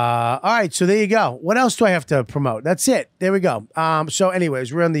 All right, so there you go. What else do I have to promote? That's it. There we go. So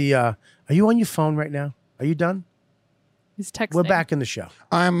anyways, we're on the are you on your phone right now? Are you done? He's texting. We're back in the show.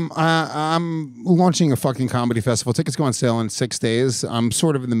 I'm launching a fucking comedy festival. Tickets go on sale in 6 days. I'm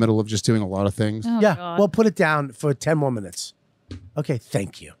sort of in the middle of just doing a lot of things. Oh, Yeah, God. well, put it down for 10 more minutes. Okay,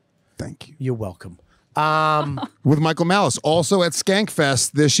 thank you. Thank you. You're welcome. With Michael Malice, also at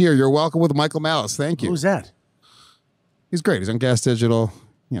Skankfest this year. You're welcome with Michael Malice. Thank you. Who's that? He's great. He's on Gas Digital.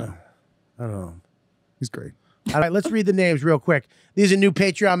 You know, I don't know. he's great. All right, let's read the names real quick. These are new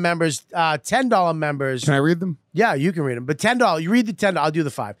Patreon members, $10 members. Can I read them? Yeah, you can read them. But $10, you read the $10, I'll do the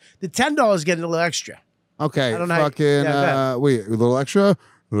 $5. The $10 get a little extra. Okay. I don't know. Fucking, Yeah, go ahead. wait, a little extra.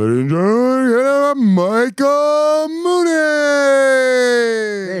 Ladies and gentlemen, Michael Mooney.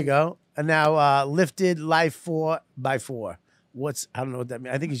 There you go. And now Lifted Life 4x4. I don't know what that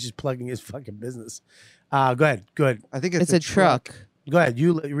means. I think he's just plugging his fucking business. Go ahead. Good. I think It's a truck. Go ahead.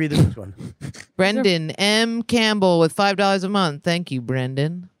 You read the next one. Brendan M. Campbell with $5 a month. Thank you,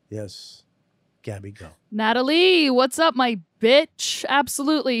 Brendan. Yes. Gabby, go. Natalie, what's up, my bitch?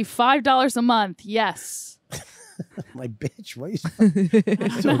 Absolutely. $5 a month. Yes. My bitch. What are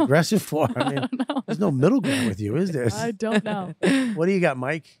you so aggressive for? I mean, there's no middle ground with you, is there? I don't know. What do you got,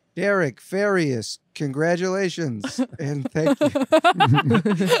 Mike? Derek Farius, congratulations and thank you.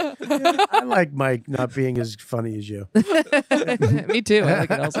 I like Mike not being as funny as you. Me too. I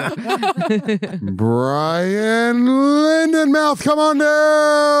like it also. Brian Lindenmouth, come on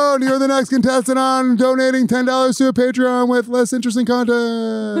down. You're the next contestant on donating $10 to a Patreon with less interesting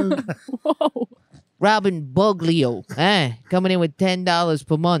content. Whoa. Robin Boglio, coming in with $10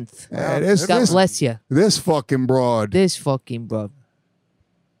 per month. This Bless you. This fucking broad. This fucking bro.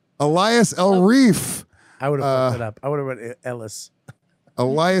 Elias El Reef. I would have fucked it up. I would have read Ellis.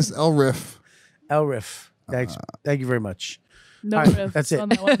 Elias El Riff. Elriff. Thanks. Thank you very much. No All right, riff that's it. on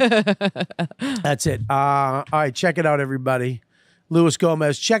that one. That's it. All right, check it out, everybody. Luis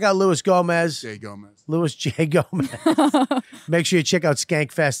Gomez. Check out Luis Gomez. Jay Gomez. Louis J. Gomez. Make sure you check out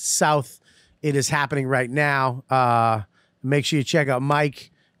Skankfest South. It is happening right now. Make sure you check out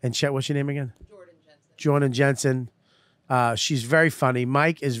Mike and check. What's your name again? Jordan Jensen. She's very funny.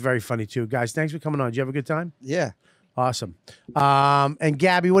 Mike is very funny too. Guys, thanks for coming on. Did you have a good time? Yeah. Awesome. And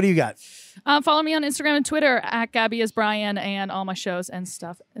Gabby, what do you got? Follow me on Instagram and Twitter at Gabby is Brian, and all my shows and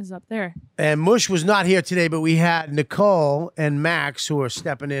stuff is up there. And Mush was not here today, but we had Nicole and Max who are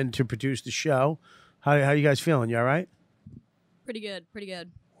stepping in to produce the show. How you guys feeling? You all right? Pretty good. Pretty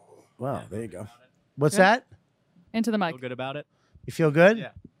good. Wow, there you go. What's Yeah. that? Into the mic. Feel good about it? You feel good? Yeah.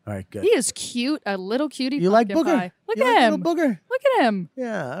 All right, good. He is cute, a little cutie. You like pumpkin Booger? pie. Look You at like him. little Booger? Look at him.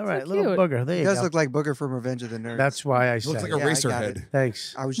 Yeah, all right, So little cute. Booger. There He you does go. look like Booger from Revenge of the Nerds. That's why I He looks said. like a Yeah, I racer got head. it.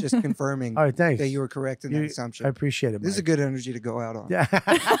 Thanks. I was just confirming All right, thanks. that you were correct in that assumption. I appreciate it. This is a Mike. good energy to go out on. Yeah.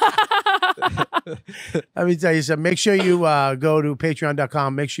 Let me tell you something. Make sure you go to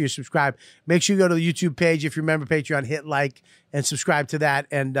patreon.com. Make sure you subscribe. Make sure you go to the YouTube page. If you remember Patreon, hit like and subscribe to that.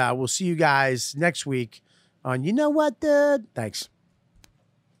 And we'll see you guys next week on You Know What, Dude? Thanks.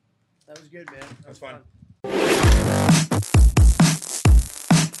 That was good, man. That was fun.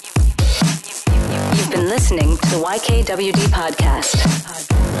 You've been listening to the YKWD podcast.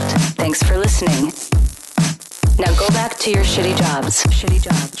 Thanks for listening. Now go back to your shitty jobs. Shitty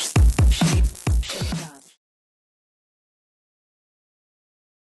jobs. Shitty